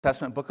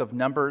Testament book of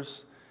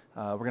Numbers.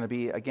 We're going to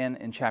be again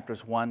in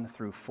chapters 1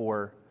 through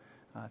 4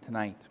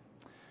 tonight.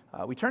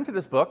 We turned to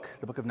this book,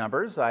 the book of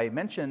Numbers. I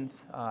mentioned,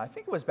 I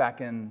think it was back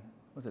in,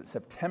 was it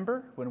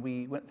September when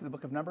we went through the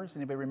book of Numbers?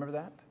 Anybody remember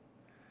that?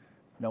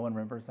 No one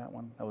remembers that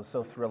one? That was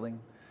so thrilling.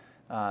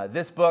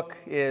 This book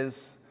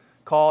is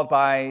called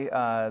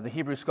by the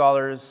Hebrew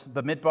scholars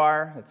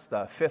Bamidbar. It's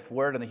the fifth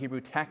word in the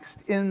Hebrew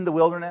text, in the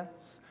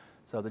wilderness.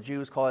 So the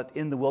Jews call it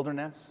in the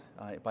wilderness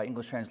by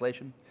English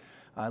translation.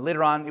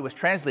 Later on, it was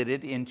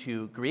translated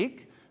into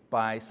Greek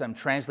by some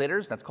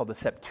translators. That's called the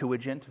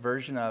Septuagint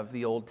version of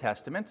the Old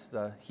Testament,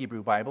 the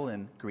Hebrew Bible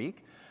in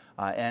Greek.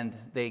 And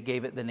they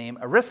gave it the name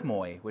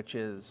arithmoi, which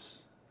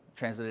is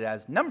translated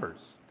as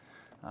numbers.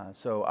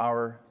 So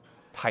our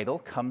title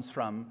comes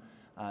from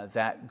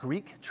that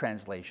Greek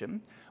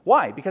translation.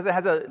 Why? Because it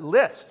has a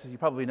list. You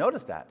probably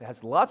noticed that. It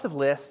has lots of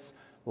lists,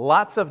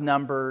 lots of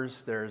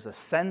numbers. There's a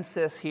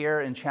census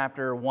here in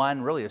chapter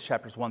 1. Really, it's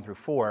chapters 1 through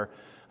 4.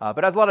 But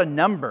it has a lot of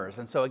numbers,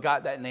 and so it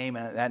got that name,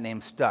 and that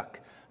name stuck,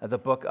 the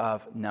book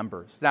of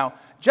Numbers. Now,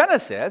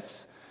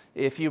 Genesis,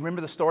 if you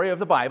remember the story of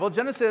the Bible,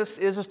 Genesis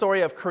is a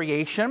story of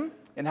creation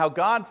and how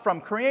God,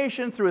 from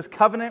creation through his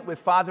covenant with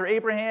Father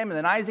Abraham and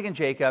then Isaac and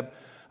Jacob,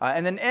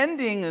 and then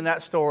ending in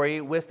that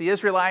story with the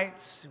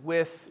Israelites,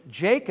 with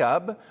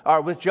Joseph,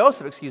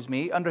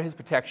 under his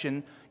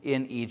protection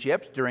in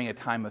Egypt during a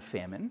time of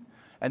famine.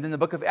 And then the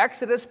book of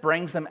Exodus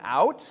brings them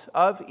out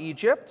of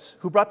Egypt.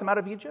 Who brought them out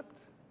of Egypt?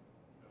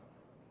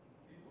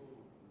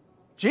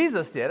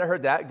 Jesus did. I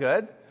heard that.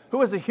 Good. Who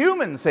was the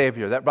human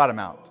savior that brought him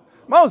out?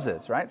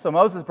 Moses, right? So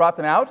Moses brought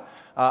them out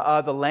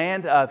of the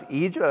land of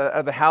Egypt,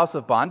 of the house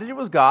of bondage. It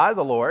was God,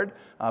 the Lord,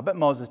 but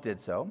Moses did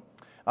so.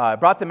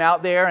 Brought them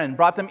out there and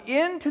brought them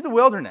into the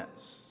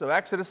wilderness. So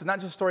Exodus is not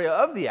just a story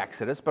of the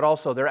Exodus, but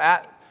also they're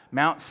at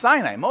Mount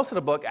Sinai. Most of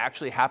the book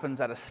actually happens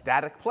at a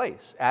static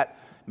place, at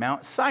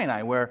Mount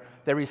Sinai, where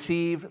they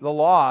receive the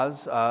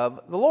laws of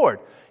the Lord.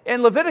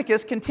 And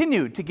Leviticus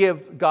continued to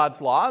give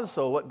God's laws,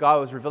 so what God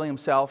was revealing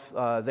himself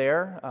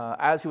there,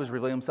 as he was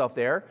revealing himself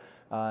there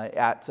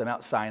at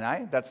Mount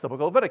Sinai, that's the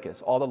book of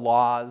Leviticus. All the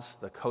laws,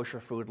 the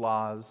kosher food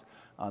laws,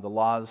 the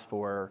laws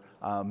for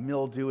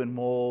mildew and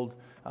mold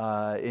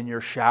in your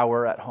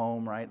shower at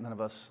home, right? None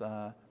of us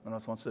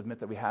wants to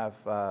admit that we have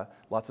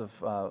lots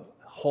of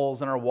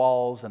holes in our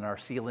walls and our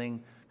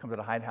ceiling. Come to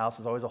the Hyde House,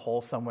 there's always a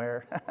hole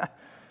somewhere.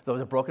 There's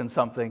always a broken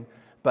something.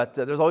 But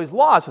there's always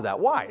laws for that.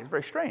 Why? It's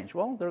very strange.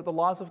 Well, they're the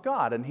laws of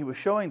God. And he was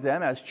showing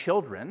them as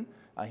children,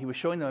 he was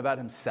showing them about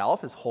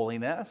himself, his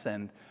holiness,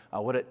 and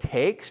what it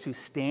takes to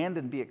stand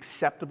and be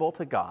acceptable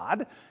to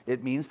God.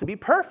 It means to be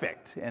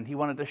perfect. And he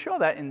wanted to show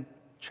that in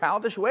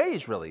childish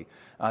ways, really,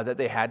 that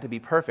they had to be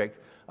perfect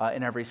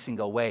in every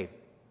single way.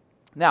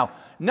 Now,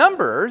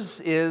 Numbers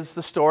is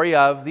the story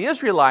of the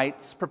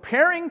Israelites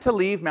preparing to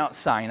leave Mount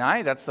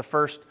Sinai. That's the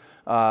first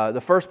part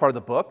of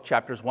the book,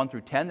 chapters 1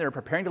 through 10. They're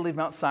preparing to leave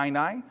Mount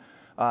Sinai.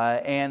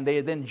 And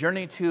they then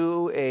journey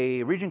to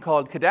a region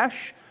called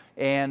Kadesh,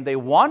 and they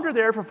wander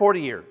there for 40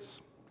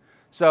 years.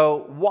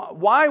 So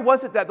why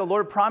was it that the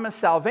Lord promised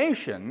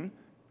salvation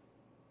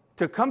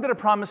to come to the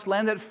promised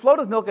land that flowed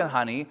with milk and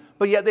honey,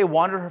 but yet they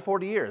wandered for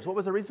 40 years? What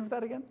was the reason for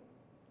that again?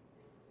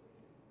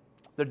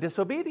 Their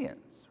disobedience,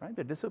 right?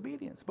 Their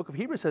disobedience. The book of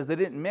Hebrews says they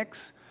didn't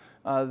mix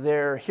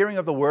their hearing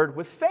of the word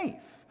with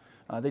faith.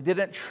 They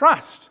didn't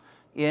trust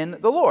in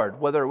the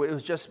Lord, whether it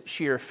was just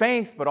sheer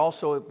faith, but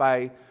also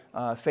by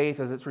faith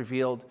as it's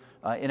revealed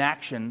in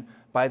action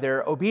by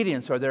their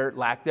obedience or their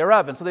lack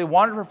thereof. And so they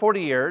wandered for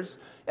 40 years,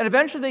 and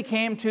eventually they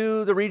came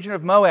to the region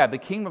of Moab, the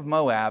kingdom of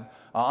Moab,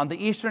 on the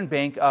eastern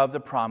bank of the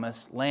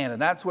promised land.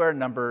 And that's where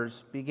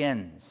Numbers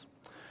begins.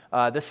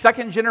 The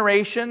second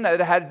generation that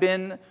had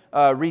been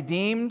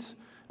redeemed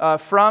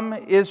from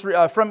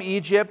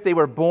Egypt, they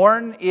were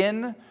born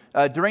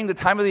during the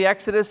time of the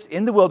Exodus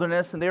in the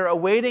wilderness, and they were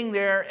awaiting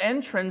their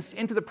entrance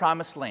into the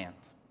promised land.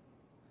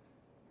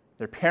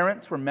 Their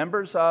parents were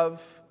members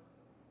of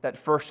that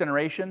first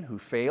generation who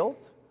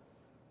failed.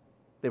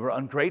 They were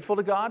ungrateful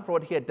to God for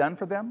what he had done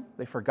for them.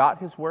 They forgot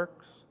his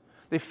works.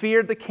 They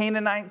feared the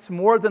Canaanites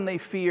more than they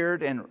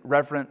feared and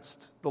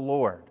reverenced the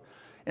Lord.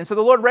 And so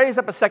the Lord raised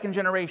up a second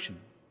generation,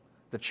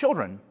 the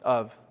children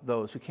of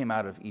those who came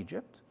out of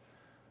Egypt.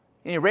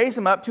 And he raised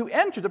them up to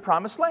enter the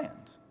promised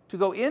land, to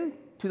go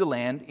into the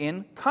land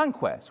in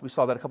conquest. We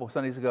saw that a couple of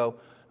Sundays ago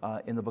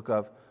in the book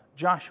of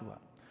Joshua.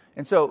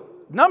 And so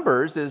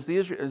Numbers is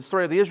the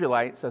story of the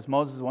Israelites as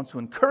Moses wants to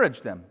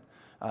encourage them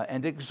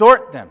and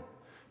exhort them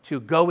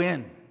to go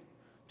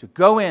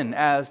in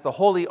as the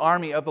holy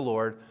army of the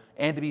Lord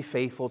and to be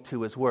faithful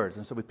to his words.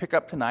 And so we pick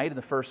up tonight in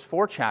the first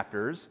 4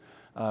 chapters.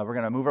 We're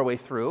going to move our way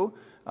through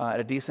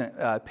at a decent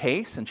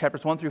pace. And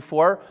chapters 1 through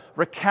 4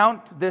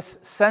 recount this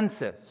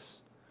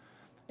census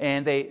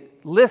and a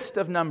list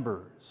of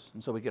numbers.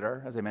 And so we get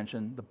as I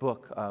mentioned, the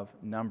book of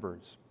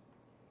Numbers.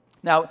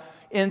 Now,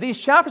 in these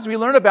chapters, we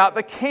learn about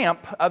the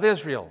camp of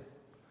Israel.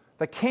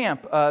 The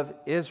camp of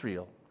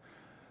Israel.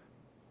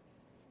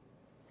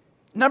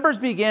 Numbers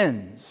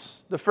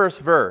begins, the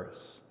first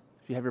verse,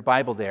 if you have your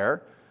Bible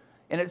there,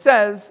 and it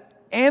says,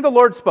 "And the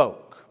Lord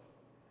spoke."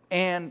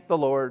 and the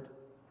Lord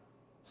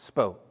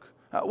spoke.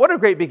 What a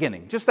great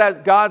beginning. Just as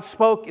God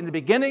spoke in the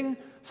beginning,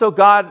 so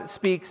God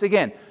speaks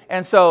again.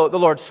 And so the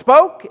Lord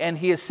spoke, and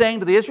he is saying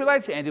to the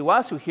Israelites and to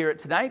us who hear it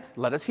tonight,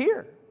 let us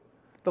hear.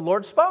 The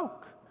Lord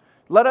spoke.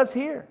 Let us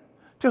hear.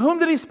 To whom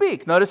did he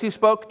speak? Notice he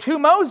spoke to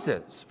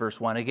Moses. Verse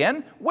 1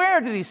 again.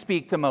 Where did he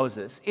speak to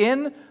Moses?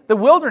 In the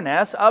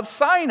wilderness of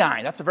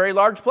Sinai. That's a very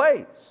large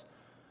place.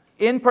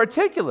 In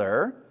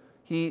particular,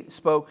 he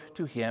spoke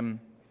to him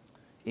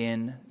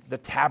in the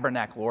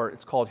tabernacle, or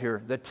it's called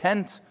here the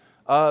tent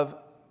of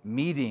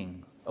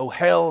meeting.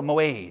 Ohel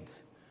Moed.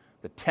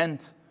 The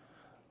tent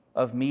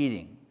of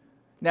meeting.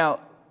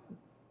 Now,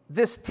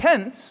 this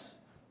tent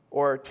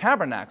or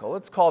tabernacle,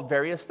 it's called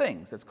various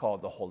things. It's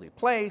called the holy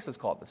place, it's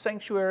called the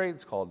sanctuary,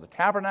 it's called the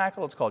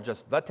tabernacle, it's called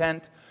just the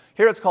tent.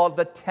 Here it's called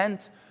the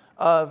tent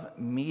of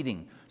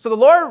meeting. So the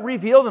Lord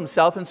revealed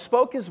himself and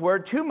spoke his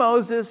word to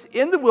Moses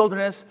in the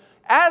wilderness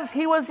as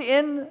he was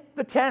in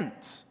the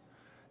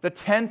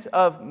tent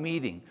of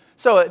meeting.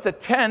 So it's a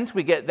tent,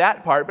 we get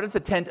that part, but it's a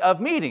tent of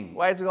meeting.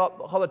 Why is it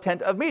called a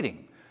tent of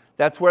meeting?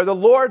 That's where the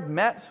Lord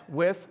met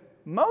with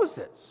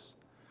Moses.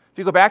 If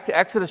you go back to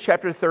Exodus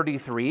chapter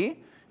 33,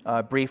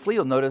 briefly,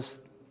 you'll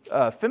notice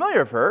a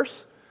familiar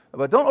verse,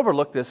 but don't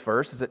overlook this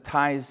verse as it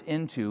ties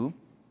into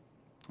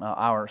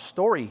our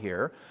story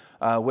here,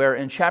 where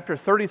in chapter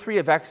 33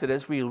 of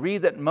Exodus, we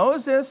read that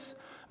Moses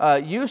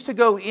used to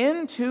go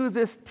into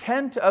this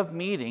tent of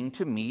meeting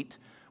to meet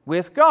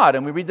with God.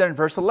 And we read that in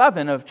verse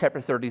 11 of chapter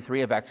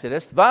 33 of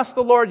Exodus. Thus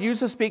the Lord used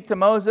to speak to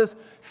Moses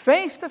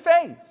face to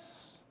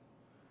face,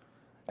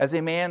 as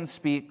a man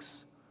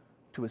speaks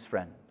to his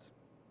friends.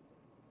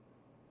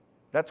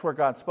 That's where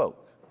God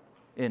spoke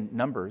in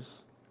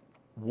Numbers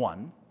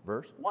 1,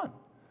 verse 1.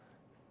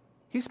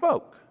 He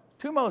spoke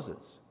to Moses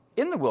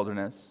in the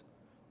wilderness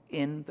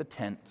in the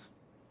tent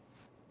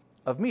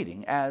of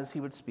meeting as he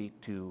would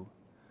speak to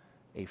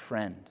a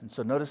friend. And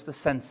so notice the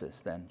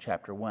census then,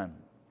 chapter 1.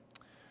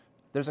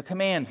 There's a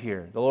command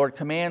here. The Lord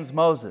commands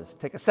Moses,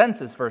 take a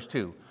census, verse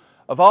 2,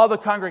 of all the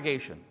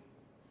congregation.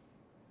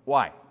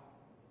 Why?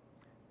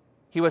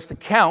 He was to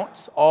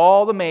count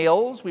all the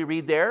males, we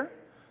read there,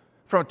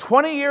 from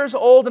 20 years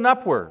old and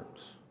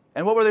upwards.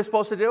 And what were they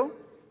supposed to do?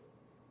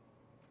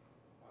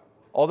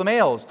 All the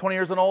males, 20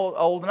 years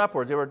old and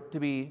upwards, they were to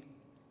be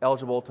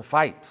eligible to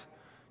fight,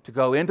 to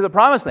go into the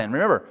promised land.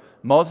 Remember,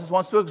 Moses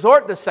wants to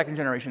exhort this second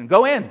generation,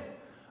 go in.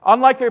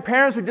 Unlike your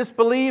parents who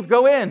disbelieve,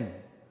 go in.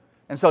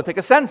 And so take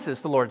a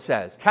census, the Lord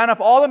says. Count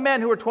up all the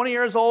men who are 20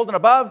 years old and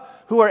above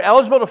who are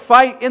eligible to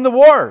fight in the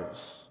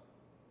wars.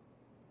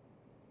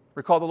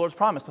 Recall the Lord's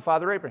promise to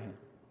Father Abraham.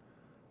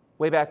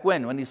 Way back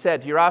when he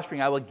said to your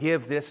offspring, I will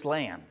give this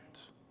land.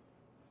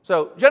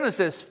 So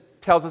Genesis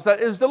tells us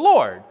that it is the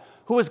Lord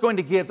who is going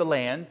to give the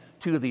land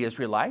to the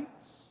Israelites.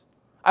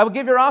 I will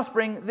give your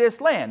offspring this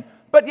land.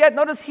 But yet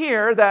notice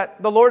here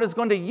that the Lord is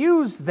going to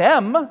use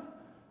them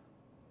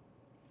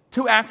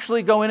to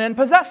actually go in and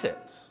possess it.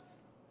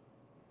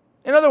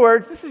 In other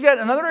words, this is yet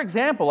another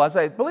example, as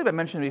I believe I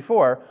mentioned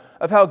before,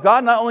 of how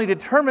God not only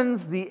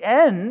determines the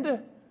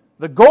end,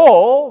 the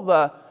goal,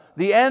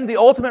 the end, the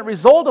ultimate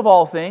result of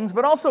all things,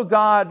 but also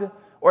God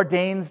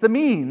ordains the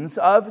means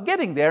of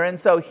getting there. And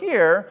so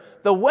here,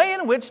 the way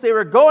in which they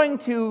were going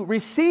to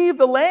receive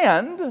the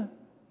land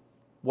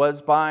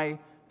was by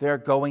their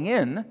going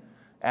in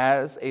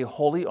as a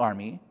holy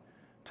army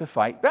to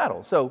fight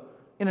battle. So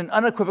in an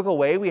unequivocal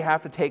way, we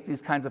have to take these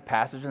kinds of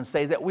passages and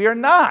say that we are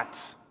not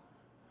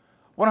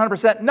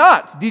 100%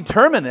 not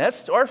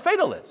determinists or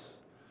fatalists.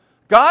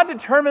 God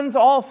determines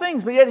all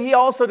things, but yet he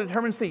also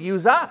determines to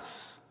use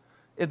us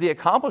in the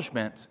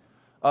accomplishment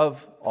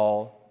of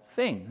all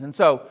things. And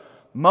so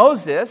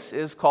Moses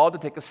is called to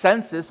take a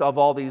census of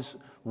all these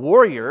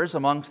warriors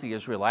amongst the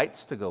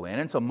Israelites to go in.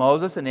 And so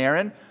Moses and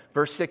Aaron,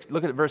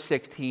 look at verse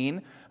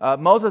 16.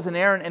 Moses and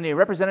Aaron and a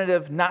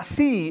representative,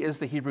 nasi is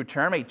the Hebrew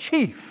term, a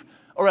chief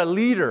or a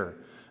leader.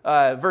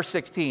 Verse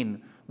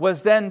 16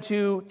 was then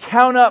to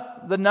count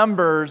up the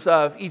numbers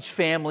of each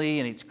family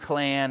and each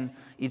clan,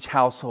 each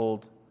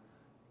household,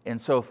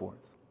 and so forth.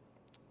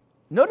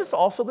 Notice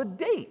also the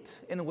date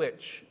in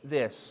which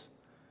this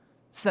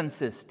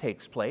census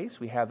takes place.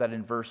 We have that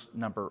in verse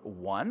number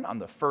 1, on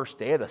the first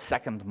day of the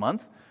second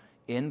month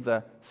in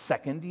the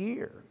second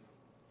year.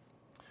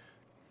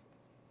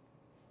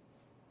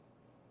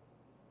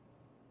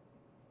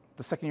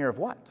 The second year of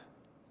what?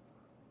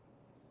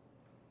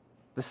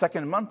 The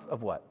second month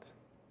of what?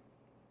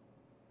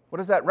 What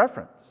is that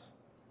reference?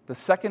 The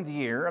second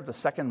year of the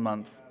second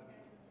month.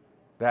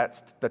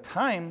 That's the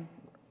time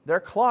their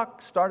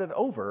clock started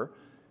over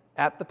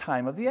at the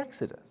time of the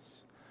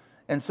Exodus.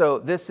 And so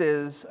this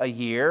is a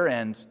year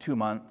and 2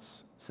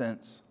 months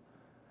since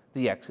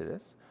the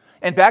Exodus.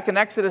 And back in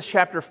Exodus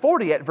chapter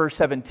 40 at verse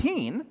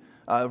 17,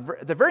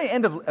 at the very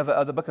end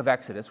of the book of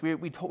Exodus, we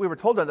were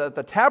told that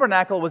the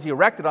tabernacle was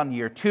erected on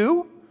year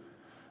 2,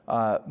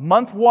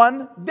 month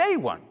 1, day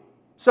 1.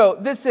 So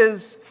this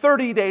is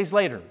 30 days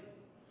later.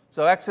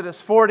 So Exodus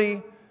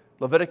 40,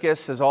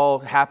 Leviticus is all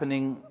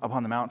happening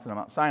upon the mountain of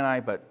Mount Sinai,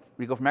 but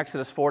we go from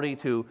Exodus 40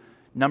 to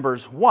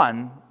Numbers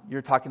 1,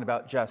 you're talking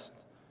about just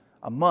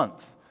a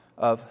month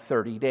of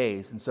 30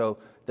 days. And so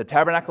the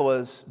tabernacle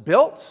was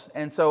built,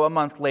 and so a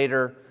month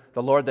later,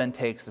 the Lord then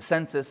takes the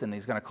census, and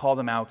he's going to call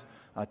them out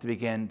to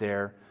begin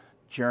their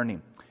journey.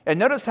 And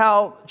notice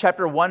how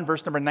chapter 1,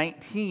 verse number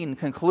 19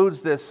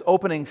 concludes this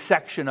opening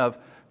section of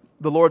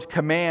the Lord's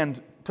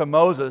command to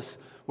Moses,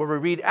 where we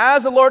read,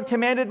 as the Lord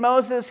commanded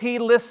Moses, he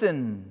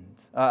listened.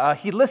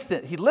 He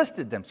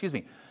listed them.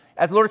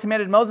 As the Lord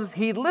commanded Moses,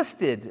 he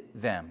listed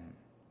them.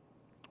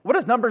 What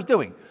is Numbers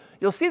doing?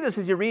 You'll see this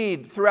as you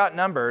read throughout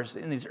Numbers,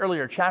 in these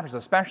earlier chapters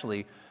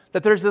especially,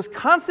 that there's this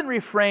constant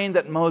refrain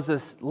that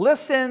Moses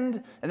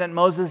listened and that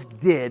Moses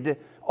did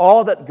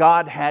all that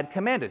God had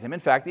commanded him. In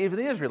fact, even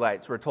the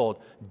Israelites were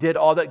told, did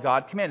all that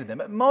God commanded them.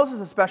 But Moses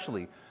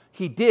especially,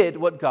 he did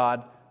what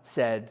God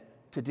said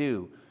to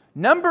do.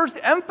 Numbers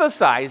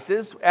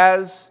emphasizes,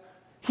 as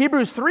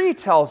Hebrews 3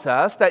 tells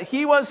us, that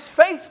he was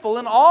faithful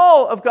in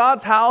all of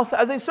God's house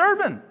as a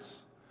servant.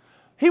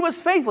 He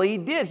was faithful. He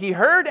did. He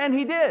heard and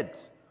he did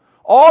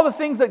all the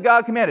things that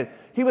God commanded.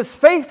 He was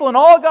faithful in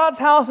all God's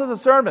house as a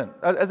servant.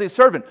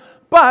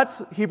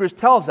 But Hebrews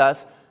tells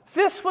us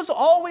this was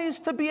always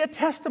to be a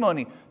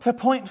testimony, to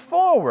point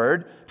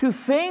forward to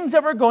things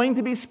that were going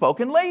to be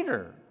spoken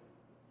later.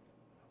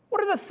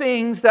 What are the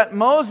things that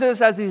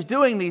Moses, as he's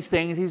doing these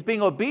things, he's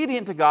being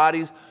obedient to God,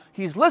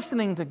 he's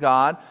listening to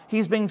God,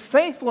 he's being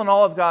faithful in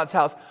all of God's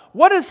house.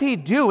 What is he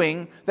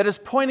doing that is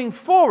pointing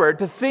forward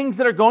to things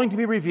that are going to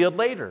be revealed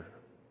later?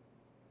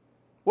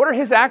 What are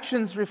his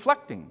actions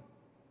reflecting?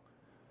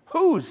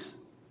 Whose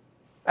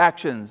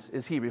actions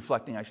is he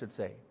reflecting, I should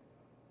say?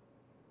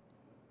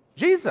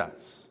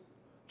 Jesus.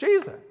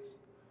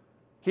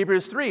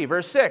 Hebrews 3,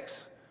 verse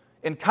 6.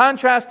 In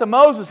contrast to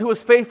Moses, who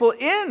was faithful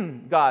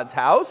in God's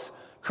house,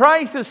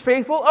 Christ is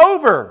faithful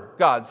over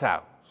God's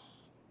house.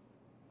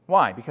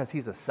 Why? Because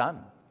he's a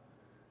son.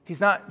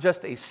 He's not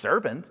just a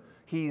servant.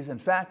 He's, in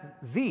fact,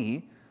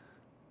 the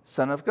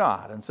Son of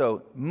God. And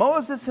so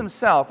Moses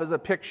himself is a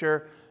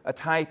picture, a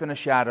type, and a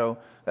shadow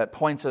that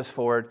points us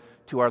forward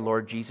to our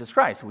Lord Jesus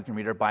Christ. We can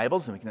read our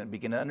Bibles and we can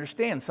begin to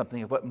understand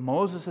something of what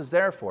Moses is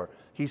there for.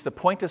 He's to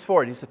point us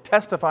forward. He's to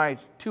testify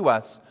to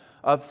us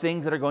of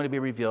things that are going to be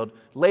revealed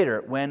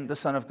later when the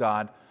Son of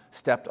God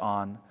stepped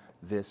on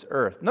this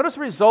earth. Notice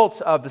the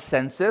results of the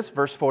census,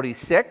 verse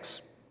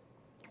 46.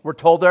 We're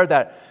told there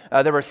that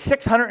there were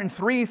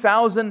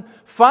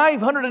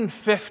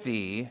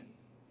 603,550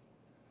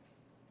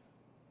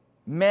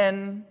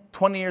 men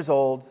 20 years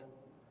old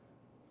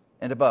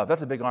and above.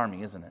 That's a big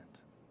army, isn't it?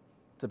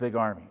 It's a big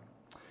army.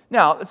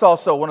 Now, it's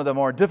also one of the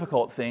more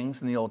difficult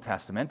things in the Old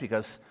Testament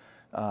because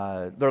there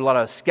are a lot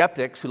of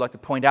skeptics who like to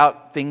point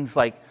out things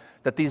like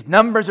that these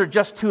numbers are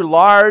just too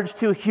large,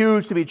 too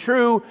huge to be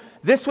true.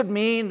 This would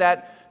mean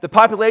that the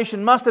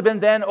population must have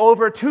been then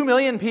over 2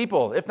 million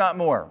people, if not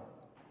more.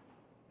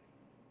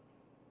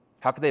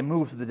 How could they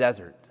move through the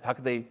desert? How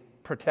could they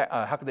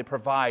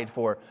provide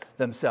for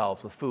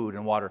themselves with food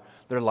and water,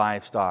 their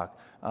livestock?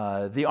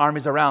 The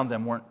armies around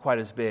them weren't quite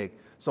as big,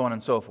 so on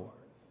and so forth.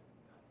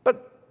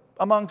 But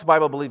amongst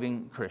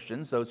Bible-believing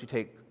Christians, those who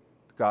take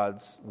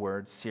God's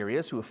word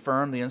serious, who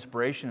affirm the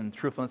inspiration and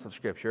truthfulness of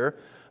Scripture,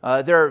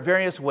 there are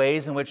various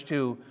ways in which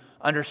to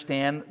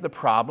understand the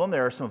problem.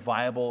 There are some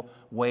viable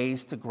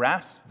ways to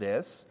grasp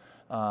this.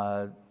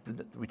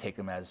 We can take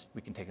them as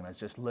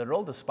just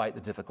literal, despite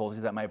the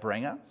difficulties that might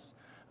bring us.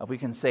 We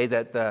can say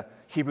that the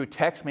Hebrew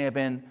text may have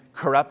been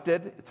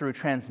corrupted through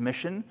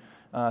transmission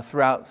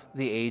throughout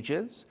the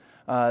ages.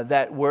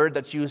 That word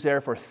that's used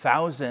there for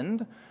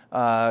 1,000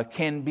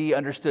 can be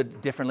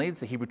understood differently. It's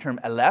the Hebrew term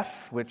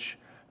aleph, which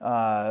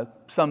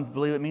some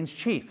believe it means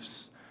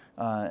chiefs.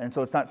 And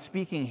so it's not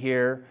speaking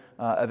here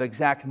of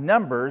exact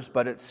numbers,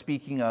 but it's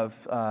speaking of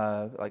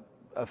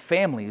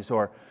families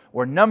or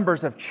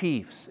numbers of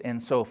chiefs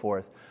and so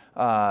forth.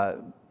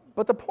 But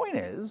the point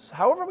is,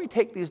 however we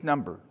take these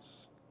numbers,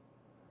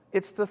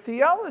 it's the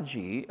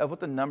theology of what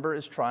the number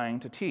is trying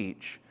to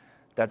teach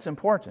that's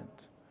important.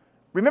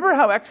 Remember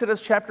how Exodus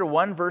chapter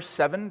 1, verse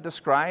 7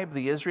 described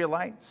the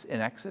Israelites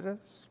in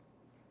Exodus?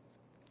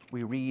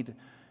 We read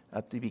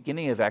at the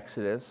beginning of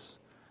Exodus,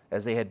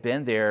 as they had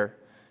been there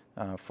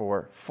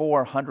for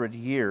 400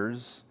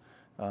 years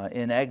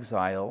in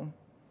exile,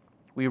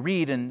 we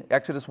read in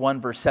Exodus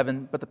 1, verse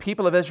 7, "But the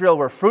people of Israel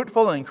were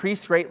fruitful and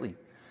increased greatly.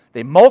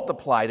 They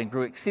multiplied and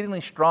grew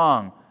exceedingly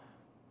strong,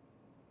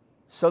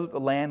 so that the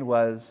land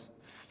was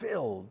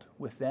filled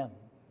with them."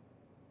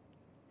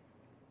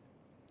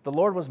 The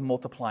Lord was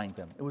multiplying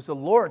them. It was the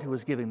Lord who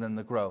was giving them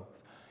the growth.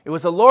 It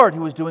was the Lord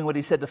who was doing what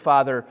he said to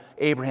Father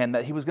Abraham,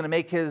 that he was going to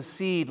make his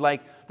seed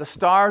like the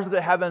stars of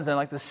the heavens and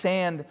like the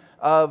sand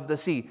of the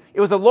sea.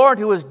 It was the Lord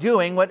who was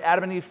doing what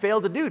Adam and Eve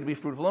failed to do, to be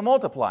fruitful and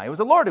multiply. It was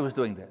the Lord who was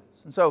doing this.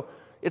 And so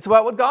it's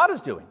about what God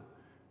is doing.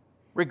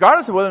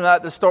 Regardless of whether or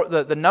not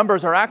the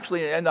numbers are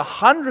actually in the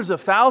hundreds of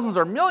thousands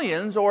or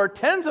millions or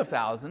tens of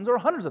thousands or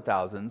hundreds of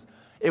thousands,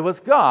 it was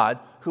God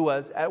who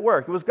was at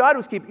work. It was God who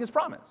was keeping his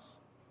promise.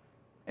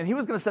 And he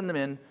was going to send them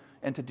in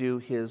and to do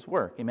his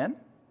work. Amen?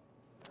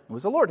 It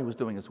was the Lord who was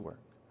doing his work.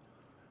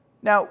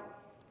 Now,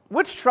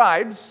 which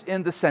tribes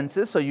in the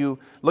census? So you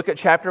look at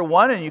chapter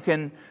 1 and you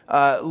can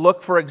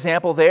look, for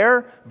example,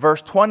 there.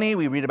 Verse 20,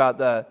 we read about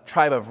the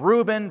tribe of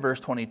Reuben. Verse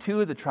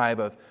 22, the tribe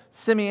of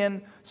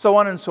Simeon, so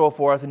on and so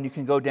forth. And you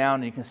can go down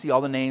and you can see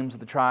all the names of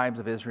the tribes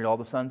of Israel, all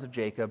the sons of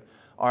Jacob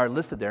are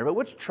listed there. But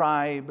which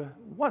tribe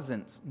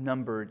wasn't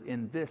numbered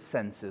in this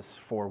census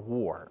for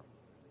war?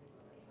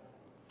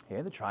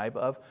 Okay, the tribe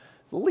of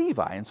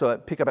Levi. And so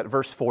pick up at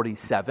verse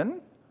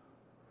 47.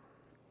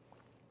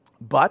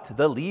 But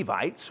the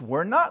Levites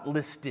were not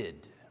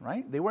listed,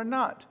 right? They were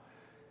not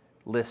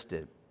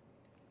listed.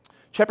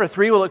 Chapter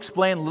 3 will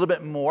explain a little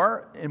bit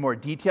more, in more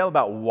detail,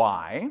 about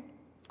why.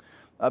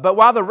 But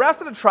while the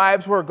rest of the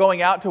tribes were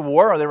going out to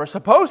war, or they were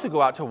supposed to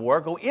go out to war,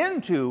 go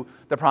into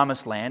the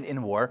promised land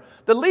in war,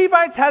 the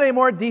Levites had a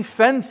more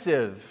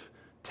defensive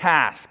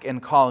task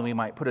and calling, we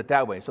might put it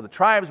that way. So the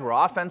tribes were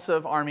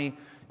offensive army,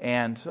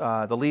 and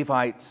the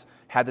Levites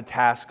had the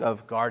task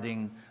of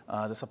guarding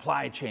the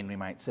supply chain, we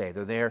might say.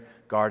 They're there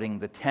guarding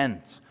the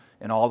tents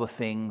and all the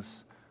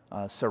things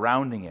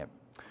surrounding it.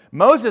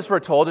 Moses, we're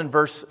told in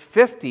verse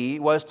 50,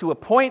 was to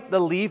appoint the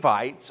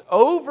Levites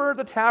over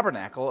the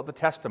tabernacle of the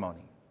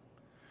testimony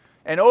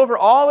and over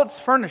all its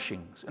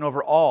furnishings and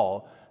over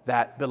all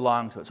that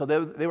belonged to it. So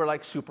they were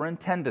like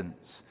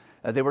superintendents.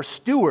 They were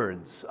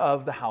stewards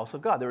of the house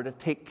of God. They were to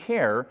take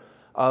care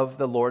of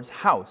the Lord's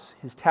house,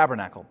 his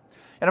tabernacle.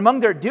 And among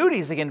their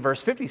duties, again,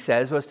 verse 50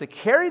 says, was to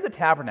carry the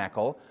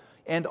tabernacle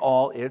and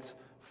all its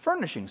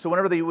furnishings. So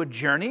whenever they would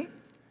journey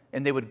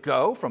and they would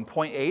go from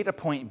point A to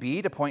point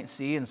B to point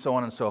C and so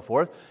on and so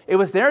forth, it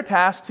was their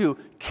task to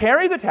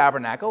carry the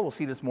tabernacle. We'll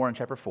see this more in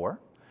chapter 4.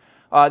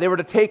 They were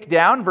to take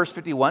down, verse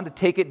 51, to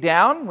take it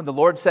down. When the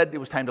Lord said it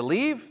was time to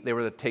leave, they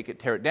were to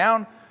tear it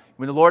down.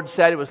 When the Lord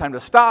said it was time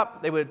to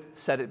stop, they would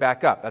set it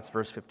back up. That's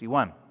verse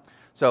 51.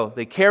 So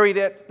they carried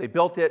it, they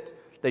built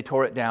it, they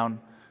tore it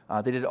down.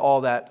 They did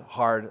all that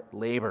hard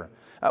labor.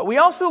 We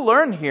also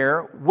learn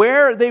here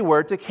where they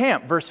were to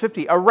camp. Verse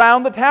 50,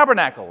 around the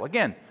tabernacle.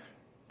 Again,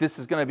 this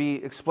is going to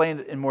be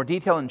explained in more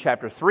detail in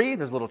chapter 3.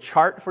 There's a little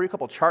chart for you, a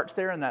couple charts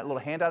there in that little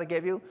handout I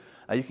gave you.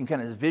 You can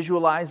kind of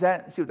visualize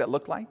that and see what that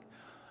looked like.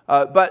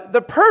 But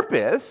the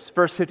purpose,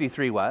 verse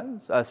 53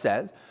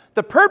 says,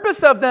 the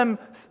purpose of them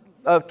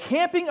of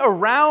camping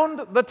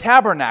around the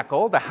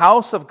tabernacle, the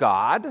house of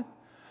God,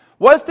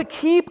 was to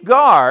keep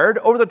guard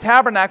over the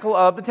tabernacle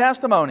of the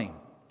testimony.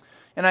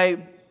 And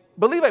I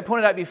believe I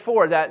pointed out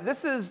before that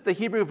this is the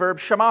Hebrew verb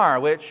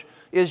shamar, which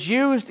is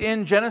used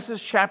in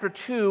Genesis chapter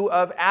 2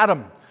 of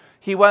Adam.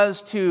 He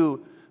was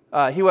to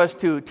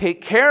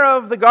take care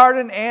of the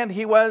garden and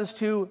he was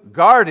to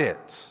guard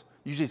it.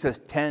 Usually it says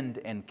tend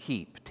and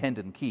keep.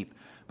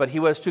 But he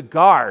was to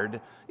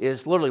guard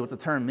is literally what the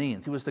term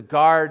means. He was to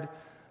guard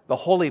the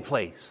holy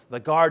place, the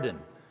garden,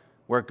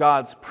 where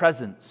God's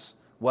presence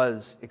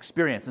was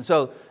experienced. And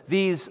so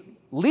these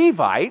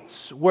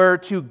Levites were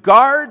to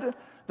guard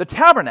the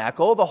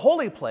tabernacle, the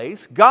holy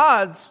place,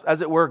 God's,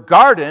 as it were,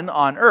 garden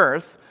on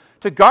earth,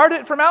 to guard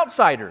it from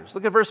outsiders.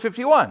 Look at verse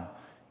 51.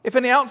 If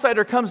any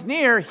outsider comes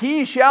near,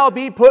 he shall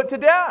be put to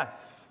death.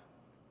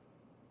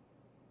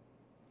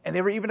 And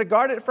they were even to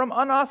guard it from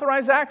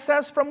unauthorized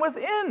access from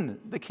within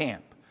the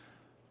camp.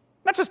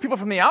 Not just people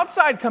from the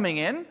outside coming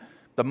in,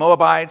 the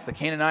Moabites, the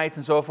Canaanites,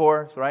 and so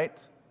forth, right?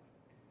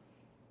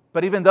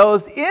 But even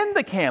those in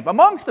the camp,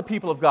 amongst the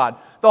people of God,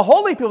 the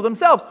holy people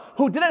themselves,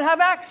 who didn't have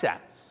access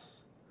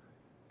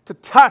to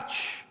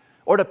touch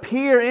or to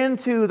peer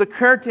into the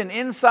curtain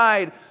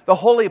inside the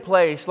holy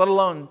place, let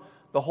alone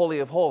the Holy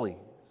of Holies.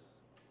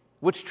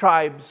 Which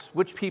tribes,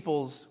 which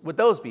peoples would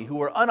those be who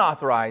were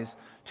unauthorized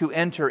to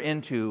enter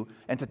into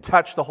and to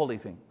touch the holy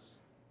things?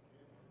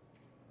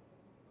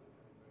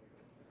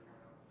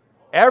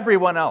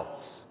 Everyone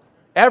else.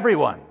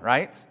 Everyone,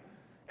 right?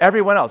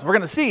 Everyone else. We're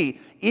going to see,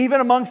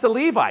 even amongst the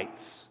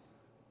Levites,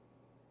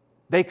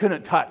 they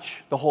couldn't touch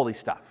the holy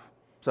stuff.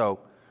 So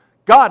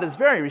God is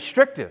very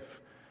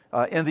restrictive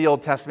in the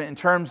Old Testament in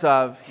terms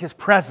of his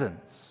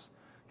presence.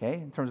 Okay,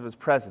 in terms of his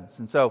presence.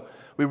 And so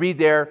we read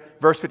there,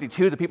 verse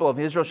 52, the people of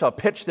Israel shall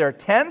pitch their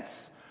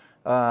tents.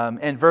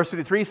 And verse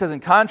 53 says in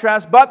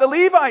contrast, but the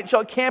Levites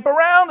shall camp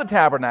around the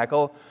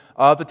tabernacle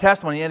of the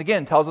testimony. And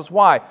again, tells us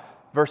why.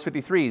 Verse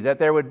 53, that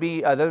there would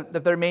be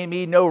that there may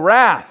be no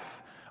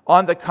wrath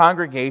on the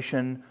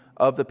congregation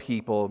of the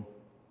people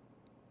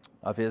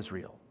of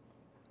Israel.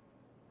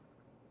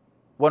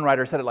 One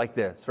writer said it like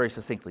this, very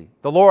succinctly.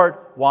 The Lord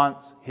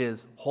wants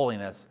his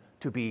holiness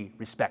to be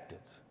respected.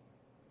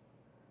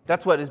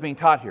 That's what is being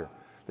taught here.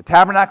 The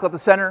tabernacle at the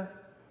center,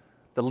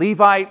 the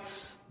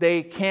Levites,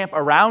 they camp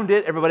around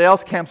it. Everybody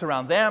else camps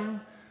around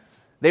them.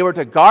 They were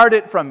to guard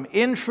it from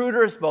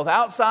intruders, both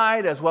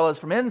outside as well as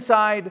from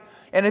inside.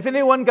 And if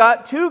anyone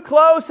got too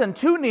close and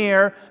too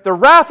near, the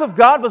wrath of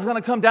God was going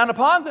to come down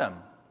upon them.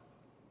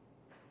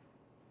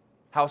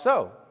 How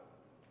so?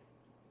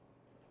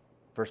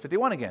 Verse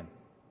 51 again.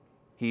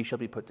 He shall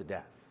be put to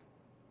death.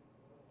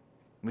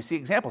 And we see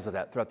examples of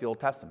that throughout the Old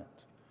Testament,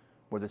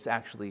 where this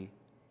actually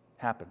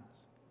happens.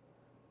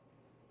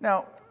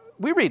 Now,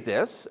 we read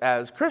this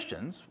as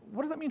Christians.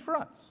 What does that mean for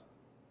us?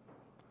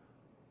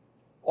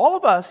 All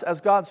of us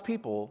as God's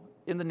people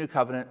in the New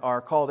Covenant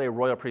are called a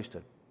royal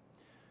priesthood.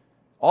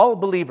 All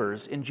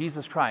believers in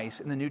Jesus Christ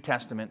in the New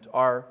Testament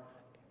are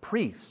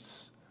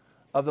priests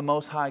of the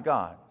Most High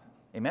God.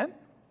 Amen?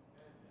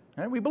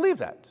 And we believe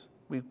that.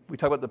 We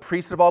talk about the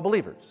priesthood of all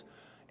believers.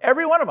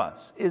 Every one of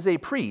us is a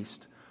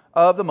priest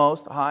of the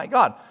Most High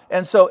God.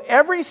 And so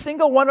every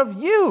single one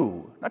of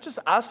you, not just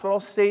us, but I'll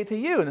say to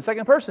you in the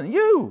second person,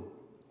 you,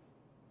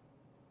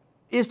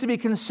 is to be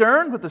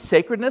concerned with the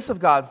sacredness of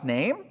God's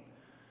name,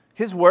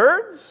 His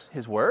words,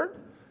 His word,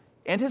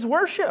 and His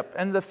worship,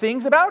 and the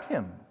things about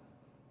Him.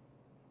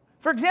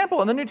 For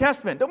example, in the New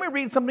Testament, don't we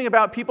read something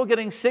about people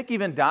getting sick,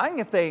 even dying,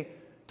 if they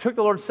took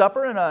the Lord's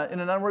Supper in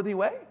an unworthy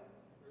way?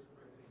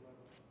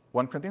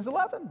 1 Corinthians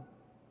 11.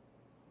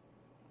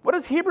 What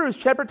does Hebrews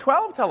chapter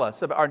 12 tell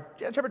us about?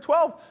 Chapter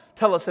 12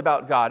 tell us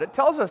about God? It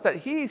tells us that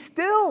He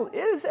still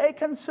is a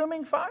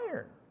consuming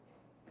fire.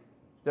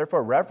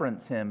 Therefore,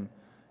 reverence Him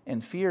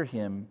and fear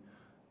Him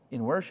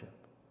in worship.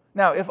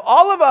 Now, if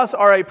all of us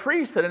are a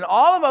priesthood and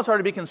all of us are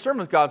to be concerned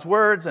with God's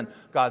words and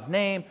God's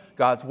name,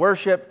 God's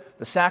worship,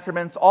 the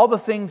sacraments, all the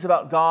things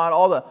about God,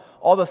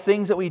 all the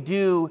things that we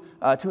do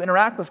to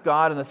interact with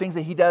God and the things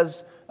that He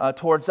does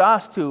towards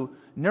us to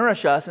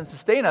nourish us and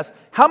sustain us,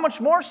 how much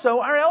more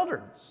so our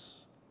elders?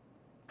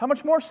 How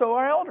much more so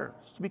our elders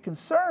to be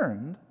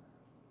concerned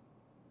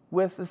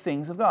with the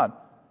things of God?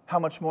 How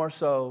much more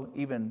so,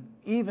 even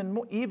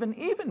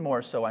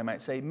more so, I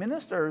might say,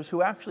 ministers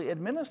who actually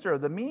administer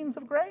the means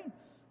of grace,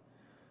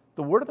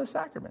 the word of the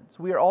sacraments.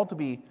 We are all to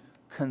be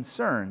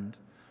concerned.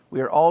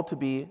 We are all to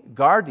be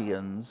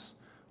guardians.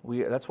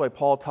 That's why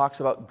Paul talks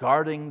about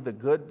guarding the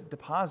good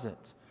deposit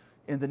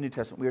in the New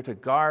Testament. We are to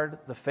guard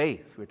the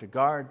faith. We are to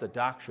guard the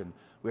doctrine.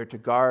 We are to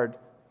guard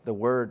the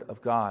word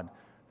of God,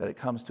 that it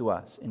comes to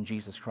us in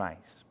Jesus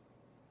Christ.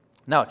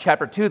 Now,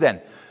 chapter 2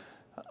 then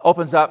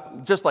opens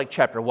up just like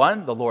chapter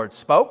 1. The Lord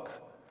spoke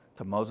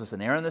to Moses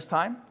and Aaron this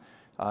time,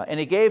 and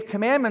He gave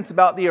commandments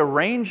about the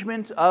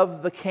arrangement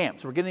of the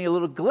camp. So we're getting a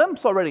little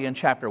glimpse already in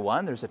chapter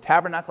 1. There's a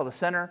tabernacle at the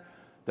center.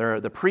 There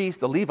are the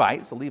priests, the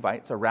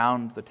Levites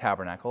around the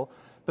tabernacle.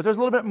 But there's a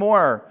little bit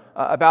more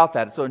about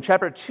that. So in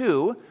chapter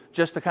 2,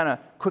 just to kind of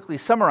quickly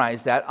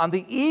summarize that, on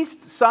the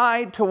east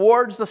side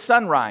towards the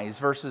sunrise,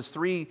 verses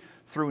 3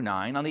 through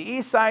 9. On the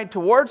east side,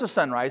 towards the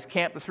sunrise,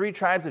 camped the 3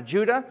 tribes of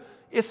Judah,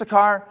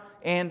 Issachar,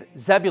 and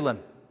Zebulun.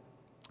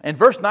 And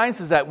verse 9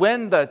 says that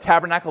when the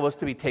tabernacle was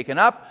to be taken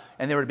up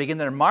and they were to begin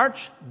their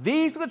march,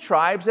 these are the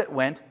tribes that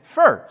went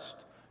first.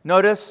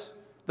 Notice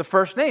the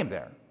first name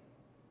there,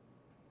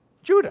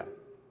 Judah.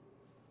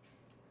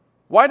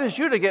 Why does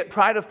Judah get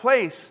pride of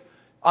place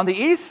on the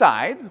east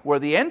side, where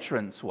the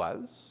entrance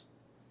was,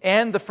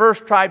 and the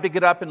first tribe to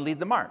get up and lead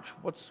the march?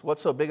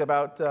 What's so big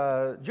about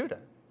Judah?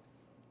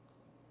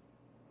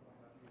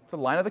 It's the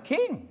line of the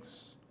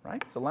kings,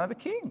 right? It's the line of the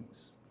kings.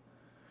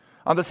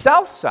 On the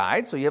south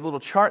side, so you have a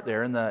little chart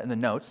there in the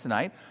notes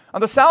tonight.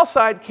 On the south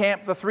side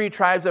camped the 3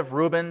 tribes of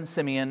Reuben,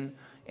 Simeon,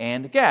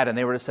 and Gad, and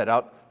they were to set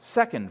out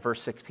second,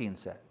 verse 16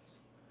 says.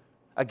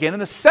 Again, in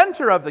the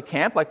center of the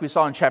camp, like we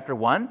saw in chapter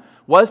 1,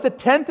 was the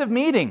tent of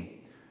meeting,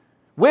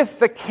 with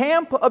the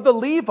camp of the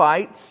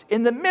Levites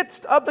in the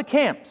midst of the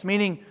camps,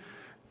 meaning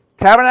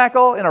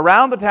tabernacle, and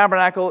around the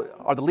tabernacle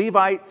are the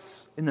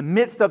Levites in the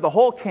midst of the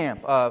whole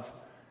camp of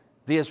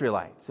the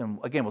Israelites. And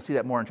again, we'll see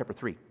that more in chapter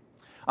 3.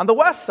 On the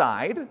west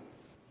side,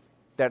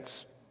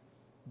 that's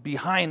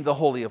behind the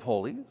Holy of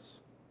Holies,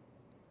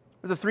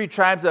 are the 3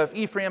 tribes of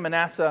Ephraim,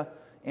 Manasseh,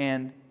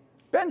 and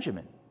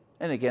Benjamin.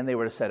 And again, they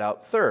were to set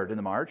out third in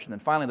the march. And then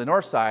finally, the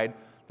north side,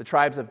 the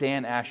tribes of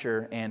Dan,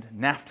 Asher, and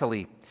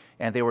Naphtali.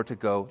 And they were to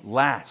go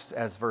last,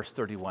 as verse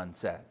 31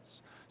 says.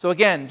 So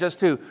again, just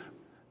to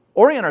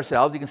orient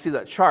ourselves, you can see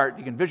that chart,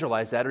 you can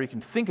visualize that, or you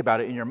can think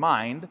about it in your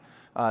mind.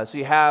 So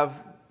you have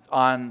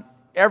on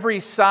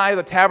every side of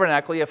the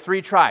tabernacle, you have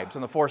 3 tribes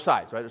on the 4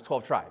 sides, right? There's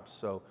 12 tribes.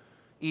 So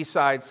east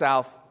side,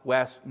 south,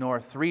 west,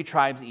 north, 3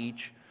 tribes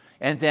each.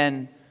 And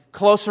then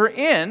closer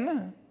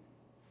in,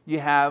 you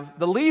have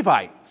the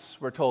Levites,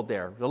 we're told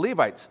there, the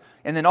Levites.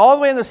 And then all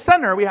the way in the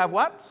center, we have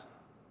what?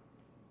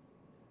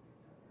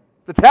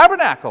 The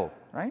tabernacle,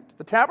 right?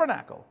 The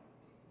tabernacle.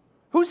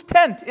 Whose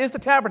tent is the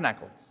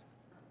tabernacle?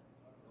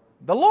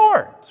 The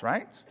Lord's,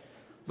 right?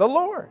 The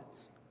Lord's.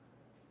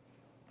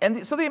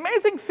 And so the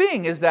amazing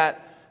thing is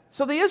that,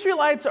 so the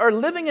Israelites are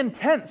living in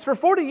tents for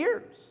 40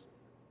 years.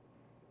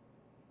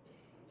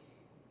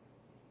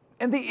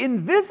 And the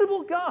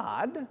invisible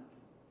God,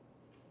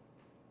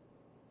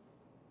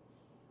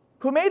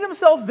 who made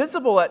Himself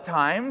visible at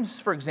times,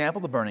 for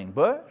example, the burning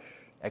bush,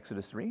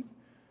 Exodus 3,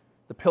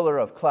 the pillar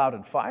of cloud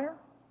and fire,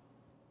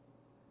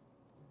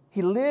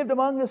 He lived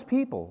among His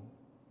people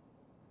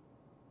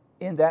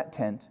in that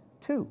tent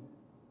too.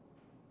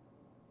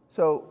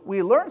 So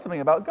we learn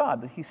something about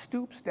God, that He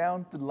stoops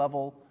down to the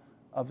level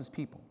of His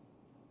people.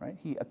 Right?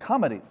 He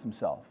accommodates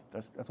Himself.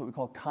 That's what we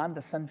call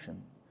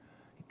condescension.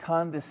 He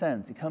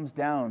condescends. He comes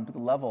down to the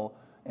level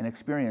and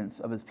experience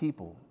of His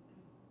people.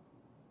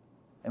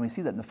 And we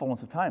see that in the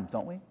fullness of times,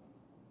 don't we?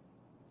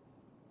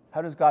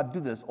 How does God do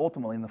this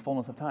ultimately in the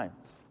fullness of times?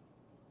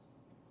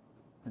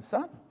 His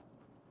Son.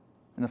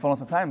 In the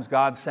fullness of times,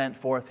 God sent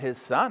forth His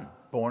Son,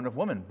 born of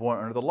woman, born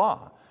under the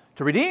law,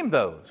 to redeem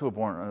those who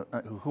are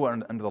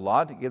under the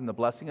law, to give them the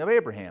blessing of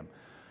Abraham.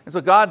 And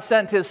so God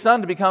sent His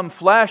Son to become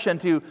flesh and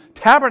to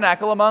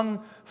tabernacle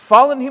among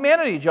fallen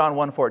humanity, John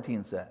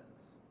 1:14 says.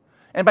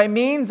 And by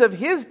means of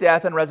His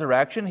death and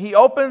resurrection, He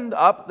opened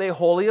up the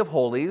Holy of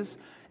Holies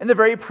in the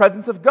very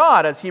presence of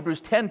God, as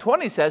Hebrews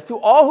 10:20 says, to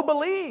all who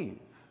believe.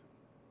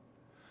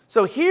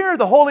 So here,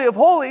 the Holy of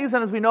Holies,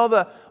 and as we know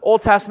the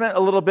Old Testament a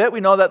little bit,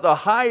 we know that the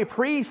high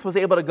priest was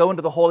able to go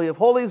into the Holy of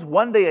Holies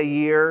one day a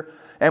year,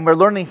 and we're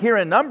learning here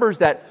in Numbers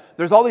that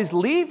there's all these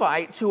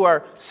Levites who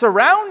are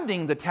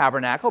surrounding the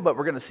tabernacle, but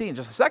we're going to see in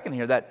just a second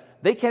here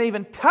that they can't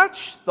even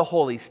touch the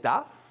holy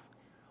stuff.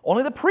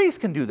 Only the priest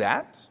can do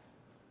that.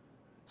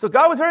 So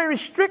God was very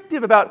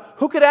restrictive about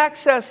who could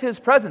access His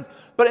presence.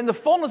 But in the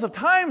fullness of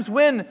times,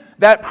 when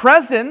that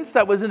presence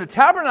that was in the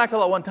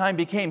tabernacle at one time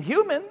became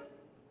human,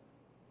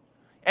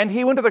 and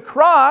He went to the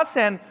cross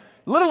and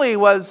literally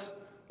was,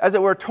 as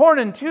it were, torn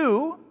in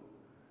two,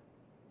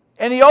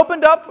 and He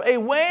opened up a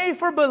way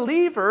for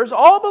believers,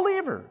 all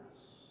believers,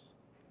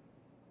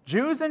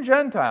 Jews and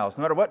Gentiles,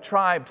 no matter what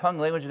tribe, tongue,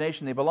 language, and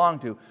nation they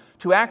belong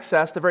to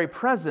access the very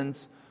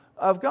presence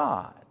of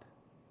God.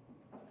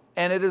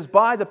 And it is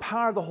by the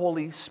power of the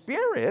Holy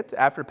Spirit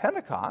after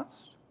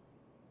Pentecost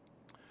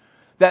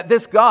that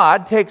this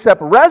God takes up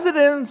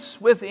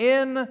residence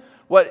within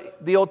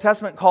what the Old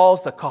Testament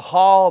calls the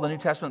kahal, the New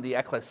Testament the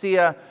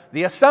ecclesia,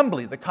 the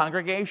assembly, the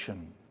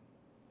congregation.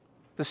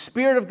 The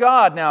Spirit of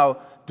God now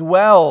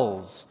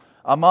dwells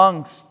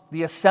amongst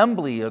the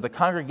assembly or the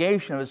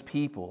congregation of His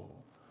people.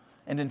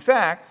 And in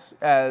fact,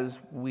 as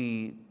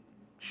we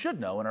should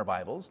know in our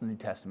Bibles, the New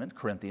Testament,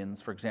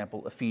 Corinthians, for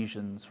example,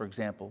 Ephesians, for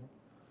example,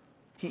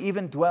 He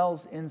even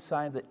dwells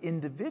inside the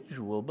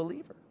individual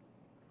believer.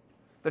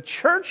 The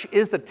church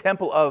is the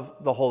temple of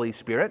the Holy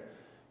Spirit.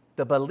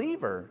 The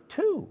believer,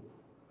 too,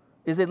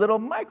 is a little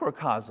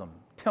microcosm,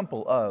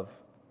 temple of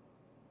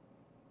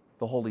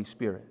the Holy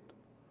Spirit.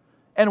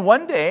 And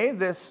one day,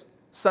 this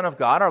Son of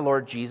God, our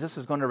Lord Jesus,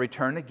 is going to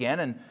return again,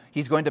 and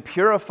He's going to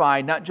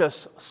purify not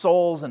just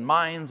souls and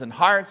minds and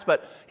hearts,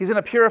 but He's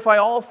going to purify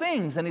all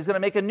things, and He's going to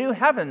make a new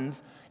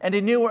heavens and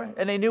a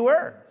new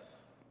earth.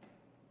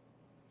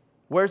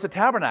 Where's the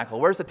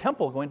tabernacle? Where's the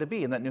temple going to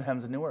be in that new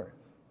heavens and new earth?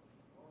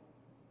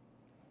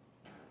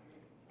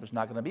 There's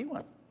not going to be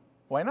one.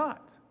 Why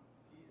not?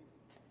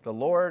 The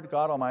Lord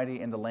God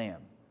Almighty and the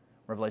Lamb,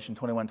 Revelation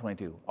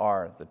 21:22,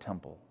 are the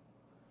temple,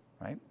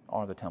 right?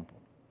 Are the temple.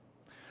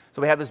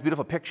 So we have this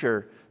beautiful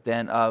picture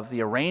then of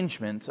the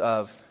arrangement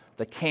of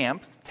the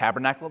camp,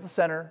 tabernacle at the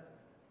center,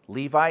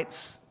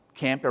 Levites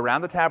camped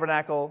around the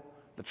tabernacle,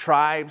 the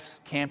tribes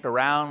camped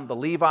around the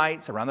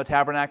Levites, around the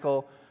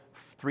tabernacle,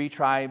 3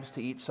 tribes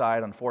to each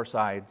side on 4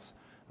 sides,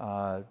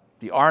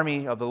 the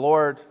army of the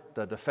Lord,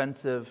 the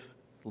defensive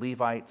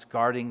Levites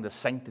guarding the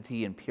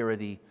sanctity and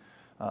purity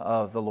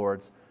of the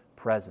Lord's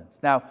presence.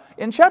 Now,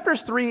 in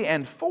chapters 3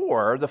 and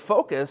 4, the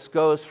focus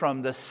goes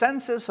from the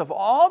census of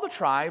all the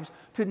tribes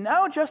to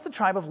now just the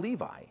tribe of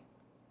Levi.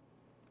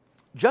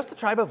 Just the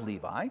tribe of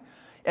Levi.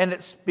 And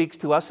it speaks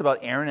to us about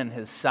Aaron and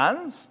his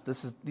sons.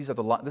 This is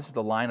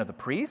the line of the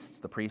priests,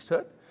 the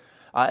priesthood.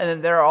 And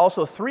then there are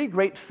also 3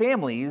 great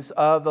families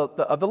of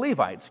the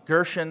Levites,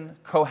 Gershon,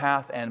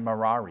 Kohath, and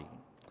Merari.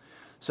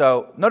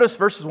 So notice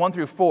verses 1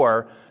 through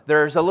 4,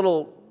 there's a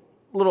little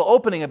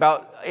opening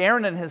about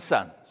Aaron and his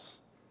sons.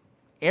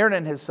 Aaron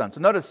and his sons.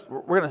 So notice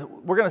we're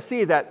going to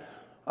see that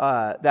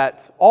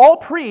all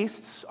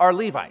priests are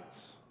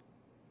Levites,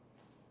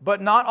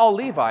 but not all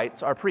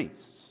Levites are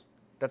priests.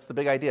 That's the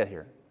big idea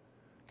here.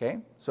 Okay,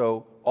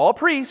 so all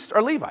priests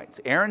are Levites.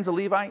 Aaron's a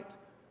Levite.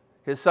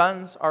 His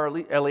sons are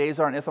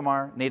Eleazar and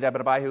Ithamar, Nadab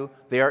and Abihu.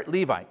 They are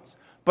Levites.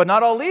 But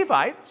not all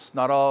Levites,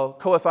 not all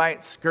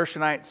Kohathites,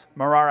 Gershonites,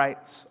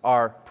 Merarites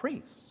are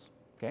priests.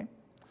 Okay,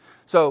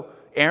 so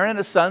Aaron and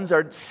his sons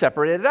are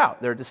separated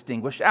out. They're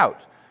distinguished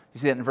out. You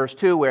see that in verse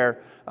 2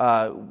 where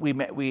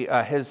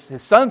his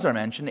sons are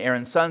mentioned,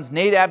 Aaron's sons,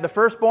 Nadab the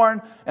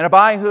firstborn, and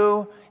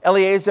Abihu,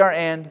 Eleazar,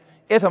 and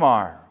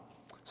Ithamar.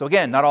 So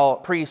again, not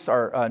all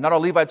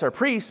Levites are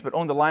priests, but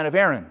only the line of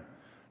Aaron.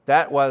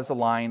 That was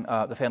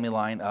the family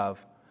line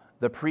of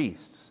the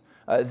priests.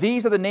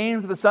 These are the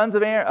names of the sons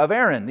of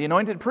Aaron, the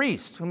anointed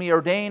priests, whom He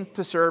ordained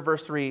to serve,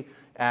 verse 3,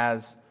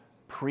 as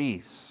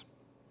priests.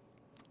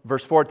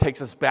 Verse 4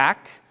 takes us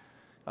back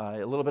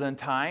a little bit in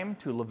time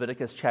to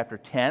Leviticus chapter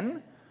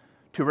 10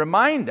 to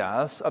remind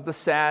us of the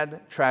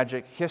sad,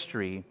 tragic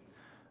history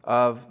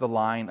of the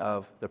line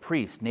of the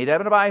priests.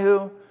 Nadab and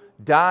Abihu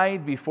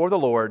died before the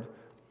Lord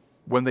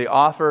when they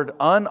offered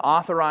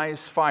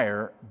unauthorized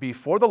fire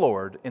before the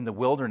Lord in the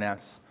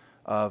wilderness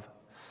of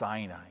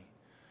Sinai.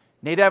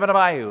 Nadab and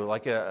Abihu,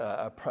 like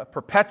a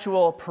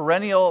perpetual,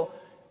 perennial,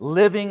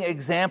 living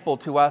example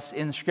to us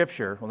in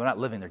Scripture. Well, they're not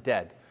living, they're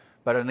dead.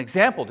 But an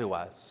example to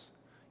us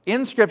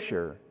in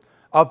Scripture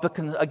of,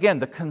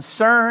 the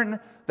concern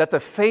that the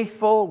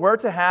faithful were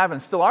to have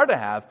and still are to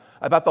have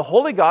about the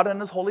holy God and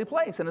His holy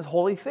place and His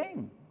holy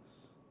things.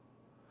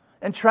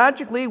 And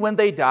tragically, when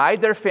they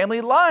died, their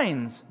family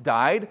lines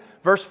died.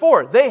 Verse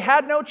 4, they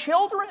had no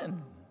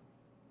children.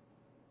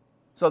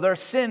 So their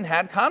sin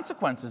had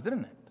consequences,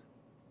 didn't it?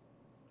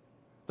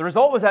 The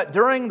result was that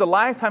during the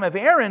lifetime of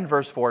Aaron,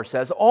 verse 4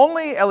 says,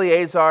 only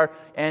Eleazar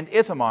and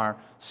Ithamar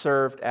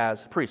served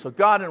as priests. So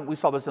God, and we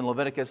saw this in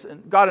Leviticus,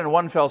 God in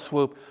one fell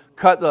swoop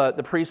cut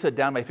the priesthood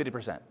down by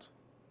 50%.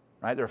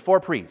 Right? There are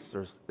 4 priests.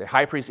 There's the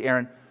high priest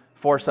Aaron,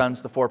 4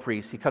 sons, the 4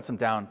 priests. He cuts them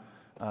down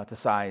to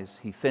size.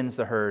 He thins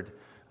the herd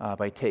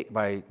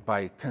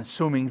by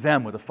consuming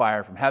them with a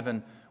fire from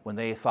heaven when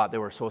they thought they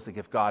were supposed to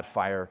give God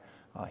fire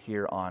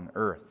here on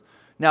earth.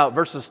 Now,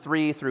 verses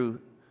 5 through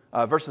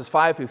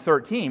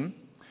 13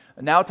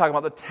 now talk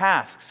about the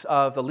tasks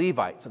of the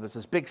Levites. So there's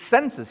this big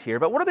census here,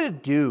 but what are they to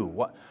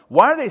do?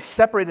 Why are they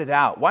separated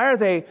out? Why are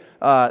they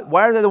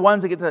the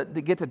ones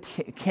that get to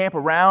camp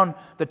around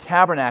the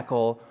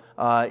tabernacle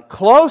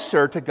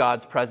closer to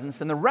God's presence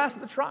than the rest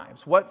of the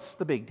tribes? What's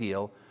the big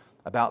deal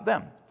about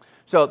them?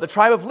 So the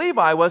tribe of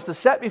Levi was to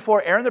set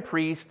before Aaron the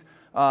priest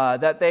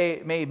that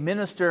they may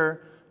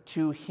minister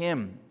to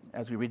him,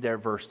 as we read there,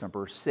 verse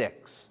number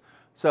 6.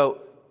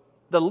 So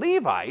the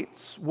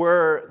Levites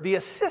were the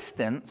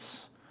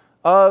assistants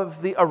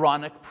of the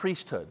Aaronic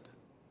priesthood.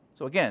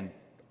 So again,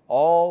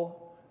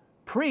 all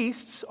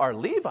priests are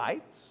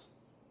Levites,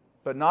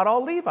 but not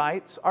all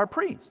Levites are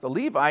priests. The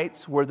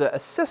Levites were the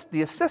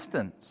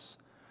assistants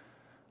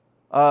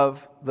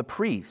of the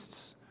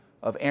priests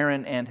of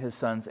Aaron and his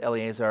sons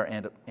Eleazar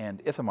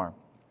and Ithamar.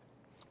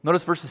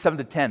 Notice verses 7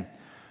 to 10.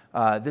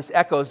 This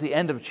echoes the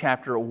end of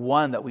chapter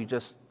 1 that we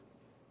just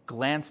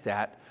glanced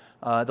at.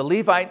 The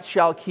Levites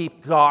shall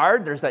keep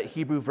guard. There's that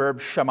Hebrew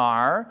verb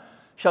shamar.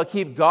 Shall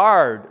keep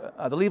guard.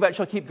 The Levites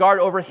shall keep guard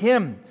over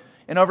him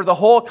and over the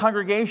whole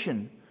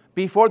congregation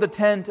before the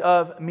tent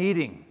of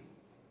meeting.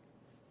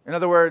 In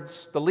other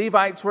words, the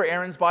Levites were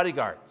Aaron's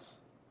bodyguards.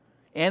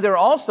 And they're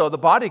also the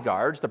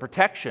bodyguards, the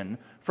protection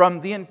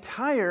from the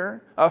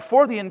entire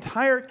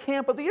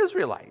camp of the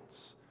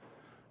Israelites.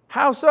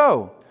 How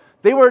so?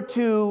 They were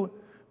to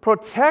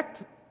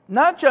protect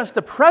not just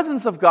the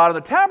presence of God in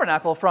the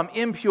tabernacle from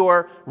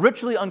impure,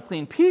 ritually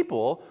unclean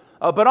people,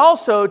 but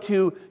also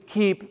to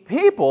keep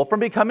people from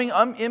becoming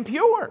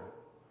impure.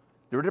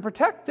 They were to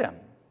protect them.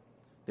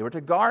 They were to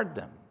guard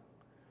them.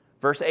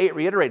 Verse 8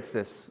 reiterates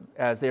this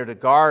as they are to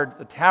guard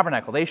the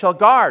tabernacle. They shall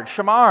guard,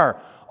 shamar,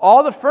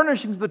 all the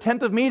furnishings of the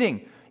tent of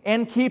meeting,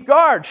 and keep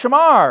guard,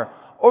 shamar,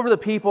 over the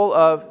people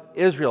of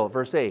Israel.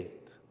 Verse 8.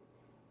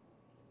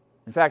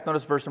 In fact,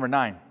 notice verse number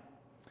 9.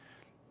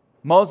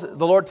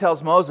 The Lord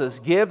tells Moses,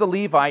 give the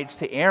Levites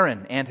to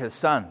Aaron and his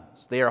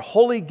sons. They are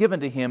wholly given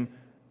to him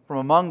from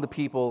among the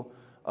people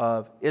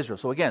of Israel.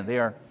 So again,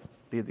 they're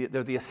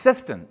the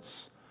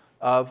assistants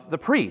of the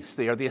priests.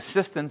 They are the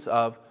assistants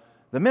of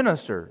the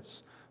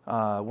ministers.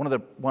 One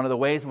of the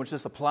ways in which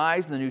this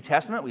applies in the New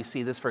Testament, we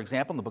see this, for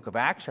example, in the book of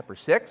Acts, chapter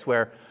 6,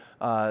 where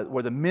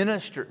the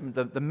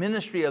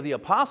ministry of the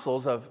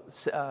apostles of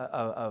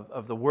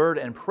the word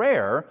and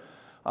prayer,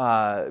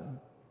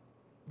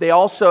 they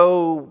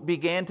also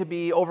began to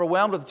be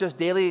overwhelmed with just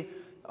daily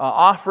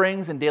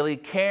offerings and daily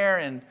care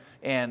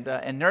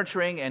and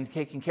nurturing and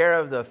taking care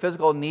of the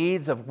physical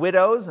needs of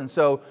widows. And